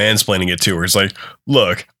like kind of mansplaining it too, where it's like,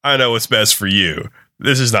 look, I know what's best for you.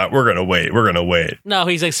 This is not, we're going to wait. No,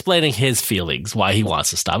 he's explaining his feelings, why he wants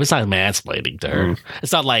to stop. He's not mansplaining to her.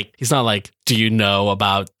 It's not like, he's not like, do you know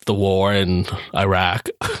about the war in Iraq?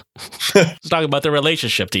 He's talking about their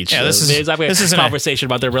relationship to each other. This is a conversation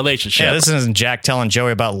about their relationship. Yeah, this isn't Jack telling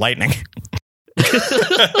Joey about lightning.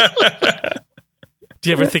 Do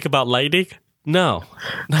you ever think about lightning? No,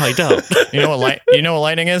 I don't. You know what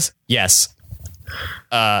lightning is? Yes.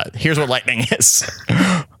 Here's what lightning is.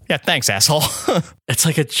 Yeah, thanks, asshole. It's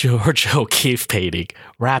like a George O'Keeffe painting,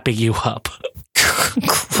 wrapping you up.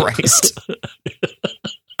 Christ.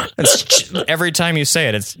 Every time you say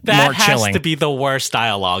it, it's that more chilling. That has to be the worst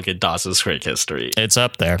dialogue in Dawson's Creek history. It's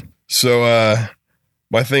up there. So,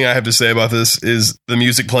 my thing I have to say about this is the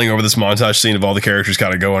music playing over this montage scene of all the characters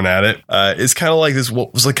kind of going at it. It's kind of like this,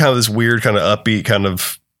 what was like kind of this weird kind of upbeat kind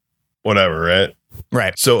of whatever, right?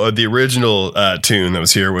 Right. So the original tune that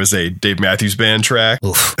was here was a Dave Matthews Band track.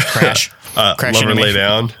 Oof, crash. Love and Lay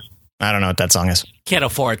Down. I don't know what that song is. Can't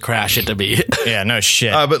afford Crash It to me. Yeah, no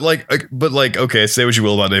shit. But okay, say what you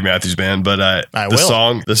will about Dave Matthews Band, but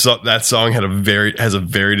that song has a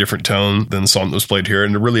very different tone than the song that was played here,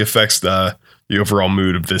 and it really affects the overall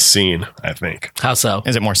mood of this scene, I think. How so?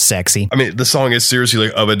 Is it more sexy? I mean, the song is seriously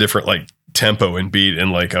like of a different like tempo and beat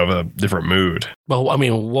and like of a different mood. Well, I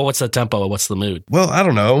mean, what's the tempo and what's the mood? Well, I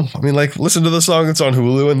don't know. I mean, like, listen to the song that's on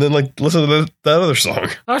Hulu and then like listen to that other song.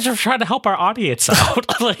 I was just trying to help our audience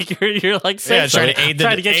out. Like you're like saying trying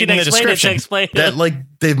to get you to explain. That like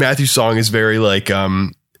Dave Matthews song is very like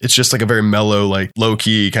it's just like a very mellow, like low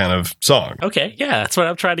key kind of song. Okay, yeah, that's what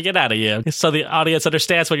I'm trying to get out of you, so the audience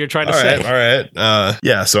understands what you're trying to say. All right.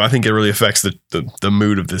 Yeah, so I think it really affects the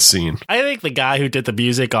mood of this scene. I think the guy who did the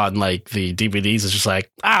music on like the DVDs is just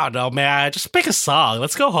like, I don't know, man, just pick a song.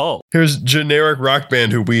 Let's go home. Here's Generic Rock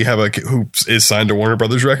Band, who is signed to Warner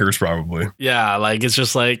Brothers Records, probably. Yeah, like it's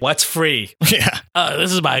just like, what's free? Yeah.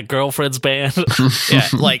 This is my girlfriend's band. Yeah,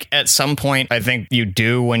 like at some point, I think you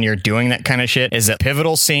do when you're doing that kind of shit is that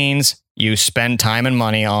pivotal scenes you spend time and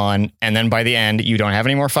money on, and then by the end, you don't have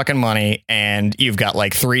any more fucking money, and you've got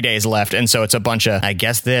like 3 days left, and so it's a bunch of, I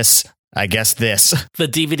guess this. The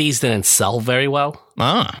DVDs didn't sell very well.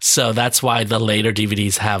 So that's why the later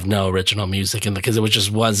DVDs have no original music in because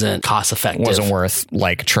it wasn't cost effective. Wasn't worth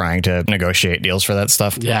like trying to negotiate deals for that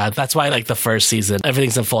stuff. Yeah, that's why like the first season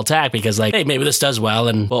everything's in full tack because like, hey, maybe this does well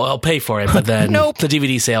and I'll pay for it. But then Nope. The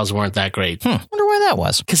DVD sales weren't that great. Wonder why that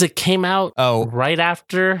was. Because it came out right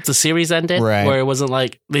after the series ended, right. Where it wasn't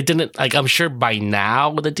like they didn't like. I'm sure by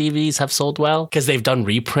now the DVDs have sold well because they've done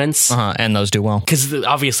reprints. And those do well because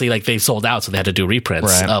obviously like they've sold out, so they had to do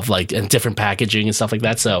reprints right. of like and different packaging and stuff like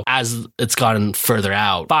that. So as it's gotten further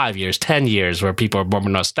out, 5 years, 10 years, where people are more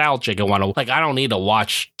nostalgic and want to like, I don't need to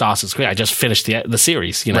watch Dawson's Creek. I just finished the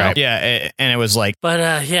series, you know? Right. Yeah, and it was like,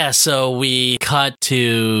 but yeah. So we cut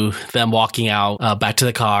to them walking out back to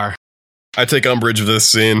the car. I take umbrage with this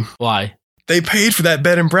scene. Why? They paid for that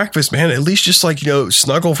bed and breakfast, man. At least just like,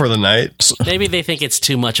 snuggle for the night. Maybe they think it's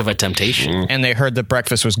too much of a temptation. And they heard the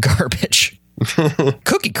breakfast was garbage.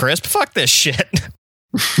 Cookie Crisp, fuck this shit.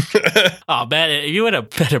 Oh man, if you had a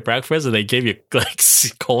bed and breakfast and they gave you like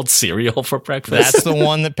cold cereal for breakfast. That's the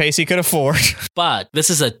one that Pacey could afford. But this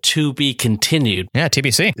is a to be continued. Yeah,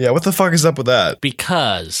 TBC. Yeah, what the fuck is up with that?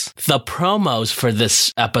 Because the promos for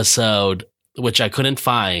this episode, which I couldn't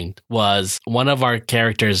find, was one of our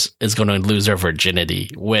characters is going to lose her virginity.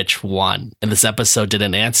 Which one? And this episode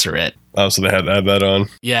didn't answer it. Oh, so they had to add that on.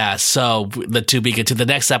 Yeah, so the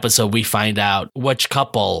next episode, we find out which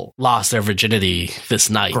couple lost their virginity this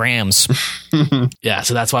night. Grams. Yeah,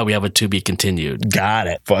 so that's why we have a to be continued. Got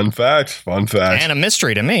it. Fun fact. And a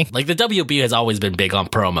mystery to me. Like the WB has always been big on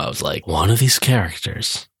promos. Like one of these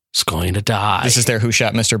characters is going to die. This is their Who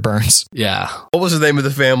Shot Mr. Burns. Yeah. What was the name of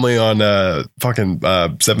the family on fucking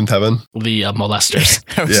Seventh Heaven? The molesters.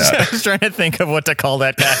 I was trying to think of what to call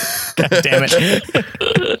that guy. God damn it.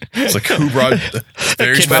 It's like who brought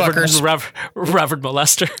Reverend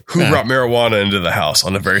Molester. Who brought marijuana into the house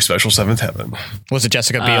on a very special Seventh Heaven? Was it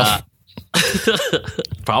Jessica Biel?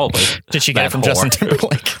 Probably. Did she get it from Justin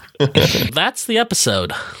Timberlake? That's the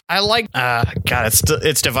episode. I like. God,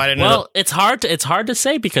 it's divided. Well, it's hard to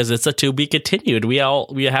say because it's a to be continued. We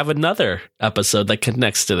have another episode that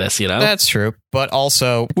connects to this. That's true, but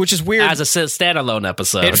also, which is weird as a standalone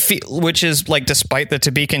episode. Which is like, despite the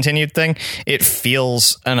to be continued thing, it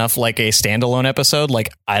feels enough like a standalone episode.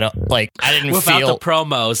 Like I didn't without feel the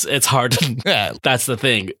promos. It's hard. Yeah, that's the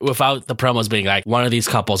thing. Without the promos being like one of these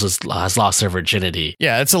couples has lost their virginity.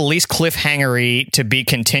 Yeah, it's the least cliffhangery to be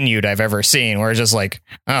continued I've ever seen, where it's just like,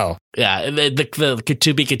 oh. Yeah, the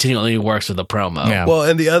to be continued only works with the promo. Yeah. Well,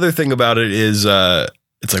 and the other thing about it is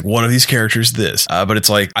it's like one of these characters this. But it's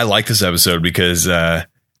like I like this episode because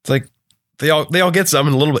it's like they all get some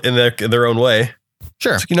in a little bit in their own way.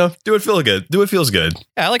 Sure. So, do it feel good. Do it feels good.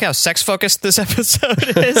 Yeah, I like how sex focused this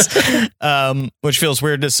episode is, which feels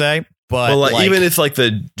weird to say. But even if like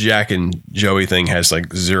the Jack and Joey thing has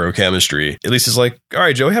like zero chemistry, at least it's like, all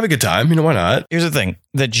right, Joey, have a good time. Why not? Here's the thing.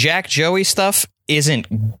 The Jack Joey stuff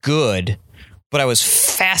isn't good, but I was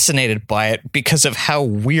fascinated by it because of how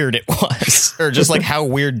weird it was, or just like how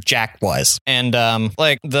weird Jack was. And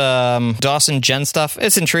like the Dawson Jen stuff,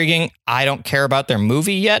 it's intriguing. I don't care about their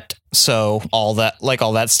movie yet. So all that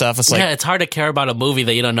stuff, it's like, it's hard to care about a movie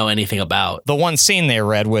that you don't know anything about. The one scene they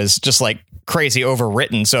read was just like crazy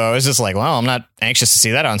overwritten, so I was just like, well, I'm not anxious to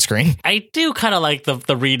see that on screen. I do kind of like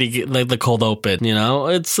the reading, like the cold open,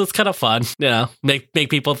 it's kind of fun, make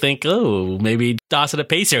people think, oh, maybe Dawson and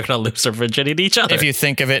Pacey are gonna lose their virginity to each other. If you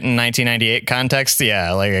think of it in 1998 context,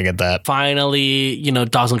 yeah, like I get that. Finally,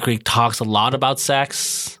 Dawson Creek talks a lot about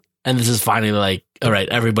sex. And this is finally like, all right,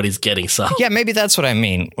 everybody's getting some. Yeah, maybe that's what I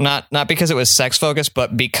mean. Not because it was sex focused,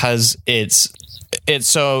 but because it's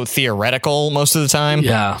so theoretical most of the time.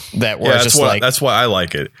 Yeah. That we're just that's why I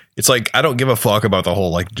like it. It's like, I don't give a fuck about the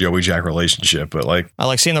whole like Joey Jack relationship, but like, I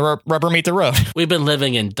like seeing the rubber meet the road. We've been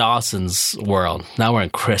living in Dawson's world. Now we're in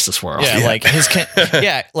Chris's world. Yeah, like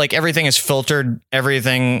like everything is filtered.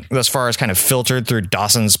 Everything thus far is kind of filtered through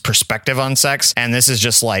Dawson's perspective on sex, and this is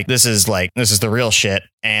the real shit,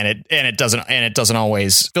 and it doesn't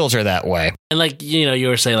always filter that way. And like, you know, you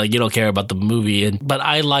were saying like you don't care about the movie, but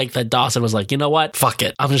I like that Dawson was like, you know what, fuck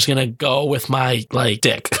it, I'm just gonna go with my like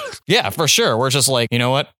dick. Yeah, for sure. We're just like, you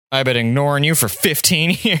know what? I've been ignoring you for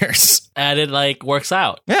 15 years. And it like works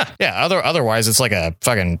out. Yeah. Otherwise, it's like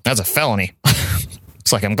that's a felony.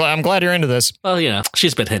 It's like, I'm glad you're into this. Well, you know,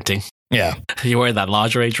 she's been hinting. Yeah. You wear that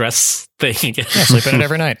lingerie dress thing again. I sleep in it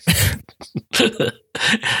every night.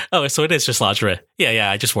 Oh, so it is just lingerie.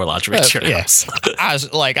 Yeah. I just wore lingerie. Yes. I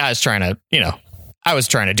was trying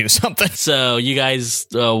to do something. So you guys,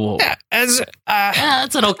 it's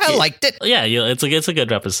an okay. I liked it. Yeah, it's a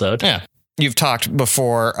good episode. Yeah. You've talked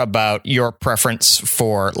before about your preference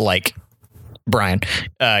for like Brian,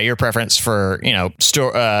 your preference for, you know,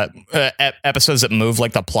 episodes that move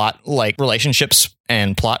like the plot, like relationships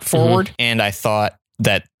and plot forward. Mm-hmm. And I thought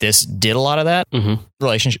that this did a lot of that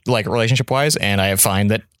relationship wise. And I find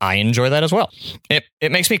that I enjoy that as well.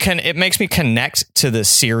 It makes me connect to the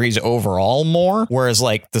series overall more. Whereas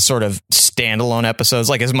like the sort of standalone episodes,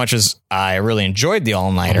 like as much as I really enjoyed the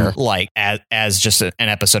All Nighter, like as just an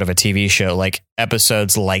episode of a TV show, like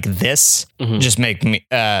episodes like this just make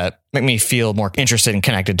me feel more interested and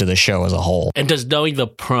connected to the show as a whole. And does knowing the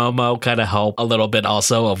promo kind of help a little bit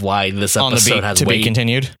also of why this episode has weight? Be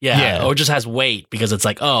continued? Yeah, or just has weight because it's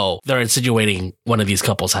like, oh, they're insinuating one of these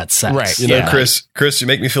couples had sex. Right. You know, Chris, you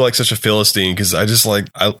make me feel like such a Philistine because I just like,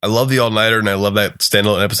 I love the All Nighter and I love that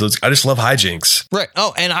standalone episodes. I just love hijinks. Right.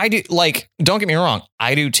 Oh, and I do, like, don't get me wrong,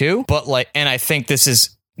 I do too. But like, and I think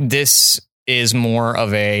this is more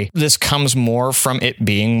of this comes more from it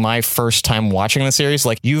being my first time watching the series.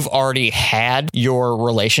 Like, you've already had your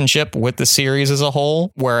relationship with the series as a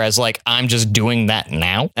whole, whereas like I'm just doing that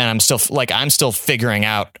now, and I'm still figuring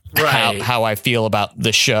out how I feel about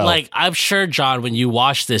the show. Like, I'm sure, John, when you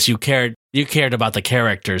watched this, you cared about the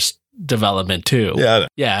characters' development too.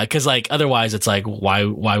 Yeah, because like otherwise it's like, why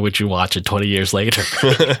would you watch it 20 years later?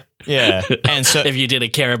 Yeah. And so if you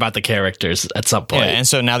didn't care about the characters at some point. Yeah, and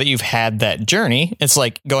so now that you've had that journey, it's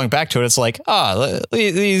like going back to it, it's like,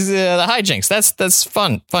 these the hijinks, that's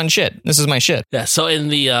fun shit. This is my shit. Yeah. So in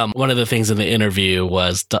the one of the things in the interview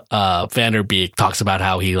was Vanderbeek talks about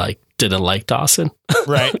how he like didn't like Dawson.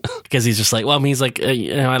 Right. Because he's just like, well, I mean, he's like,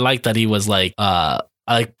 I like that he was like I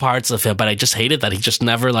like parts of him, but I just hated that he just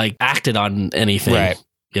never like acted on anything. Right.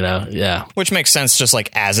 You know, yeah. Which makes sense just like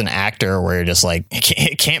as an actor where you're just like,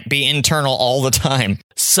 it can't be internal all the time.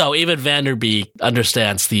 So even Vanderbeek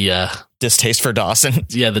understands the distaste for Dawson.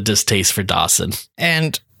 Yeah, the distaste for Dawson.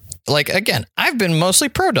 And like, again, I've been mostly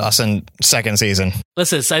pro Dawson second season.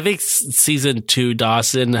 Listen, so I think season 2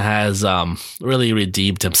 Dawson has really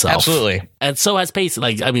redeemed himself. Absolutely. And so has Pacey.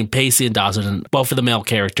 Like, I mean, Pacey and Dawson, and both of the male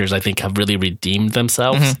characters, I think, have really redeemed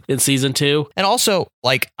themselves in season 2. And also,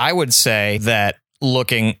 like, I would say that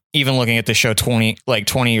looking at the show 20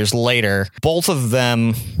 years later, both of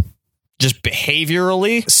them just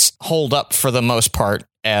behaviorally hold up for the most part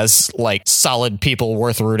as like solid people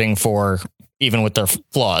worth rooting for, even with their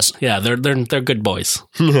flaws. Yeah, they're good boys.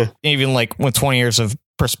 Even like with 20 years of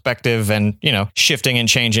perspective and, you know, shifting and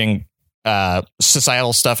changing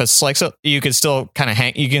societal stuff, it's like, so you can still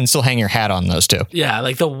hang your hat on those two. Yeah,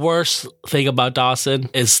 like the worst thing about Dawson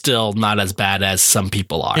is still not as bad as some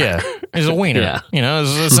people are. Yeah, he's a wiener. Yeah. You know,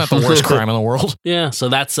 it's not the worst crime in the world. Yeah, so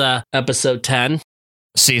that's episode 10,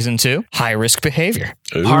 season 2, high risk behavior,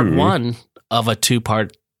 part 1 of a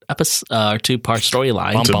 2-part episode, 2-part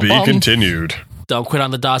storyline to be continued. Don't quit on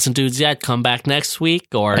the Dawson Dudes yet. Come back next week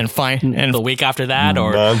or the week after that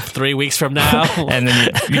or 3 weeks from now. And then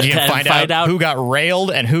you can find out who got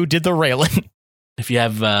railed and who did the railing. If you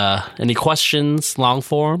have any questions, long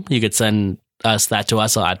form, you could send that to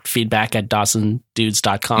us at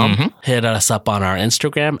feedback@dawsondudes.com. Hit us up on our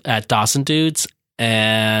Instagram @DawsonDudes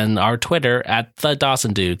and our Twitter @the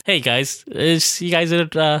Dawson Dude. Hey guys, you guys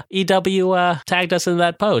did EW tagged us in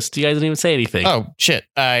that post. You guys didn't even say anything. Oh shit!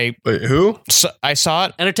 Wait, who? I saw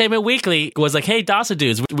it. Entertainment Weekly was like, "Hey, Dawson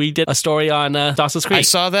Dudes, we did a story on Dawson's Creek." I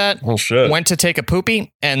saw that. Oh shit! Went to take a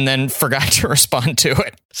poopy and then forgot to respond to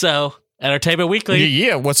it. So Entertainment Weekly.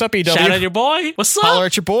 Yeah. What's up, EW? Shout out your boy. What's up? Holler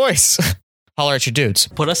at your boys. Holler at your dudes.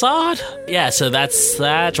 Put us on. Yeah, so that's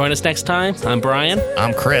that. Join us next time. I'm Brian.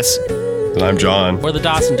 I'm Chris. And I'm John. We're the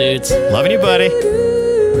Dawson Dudes. Loving you, buddy.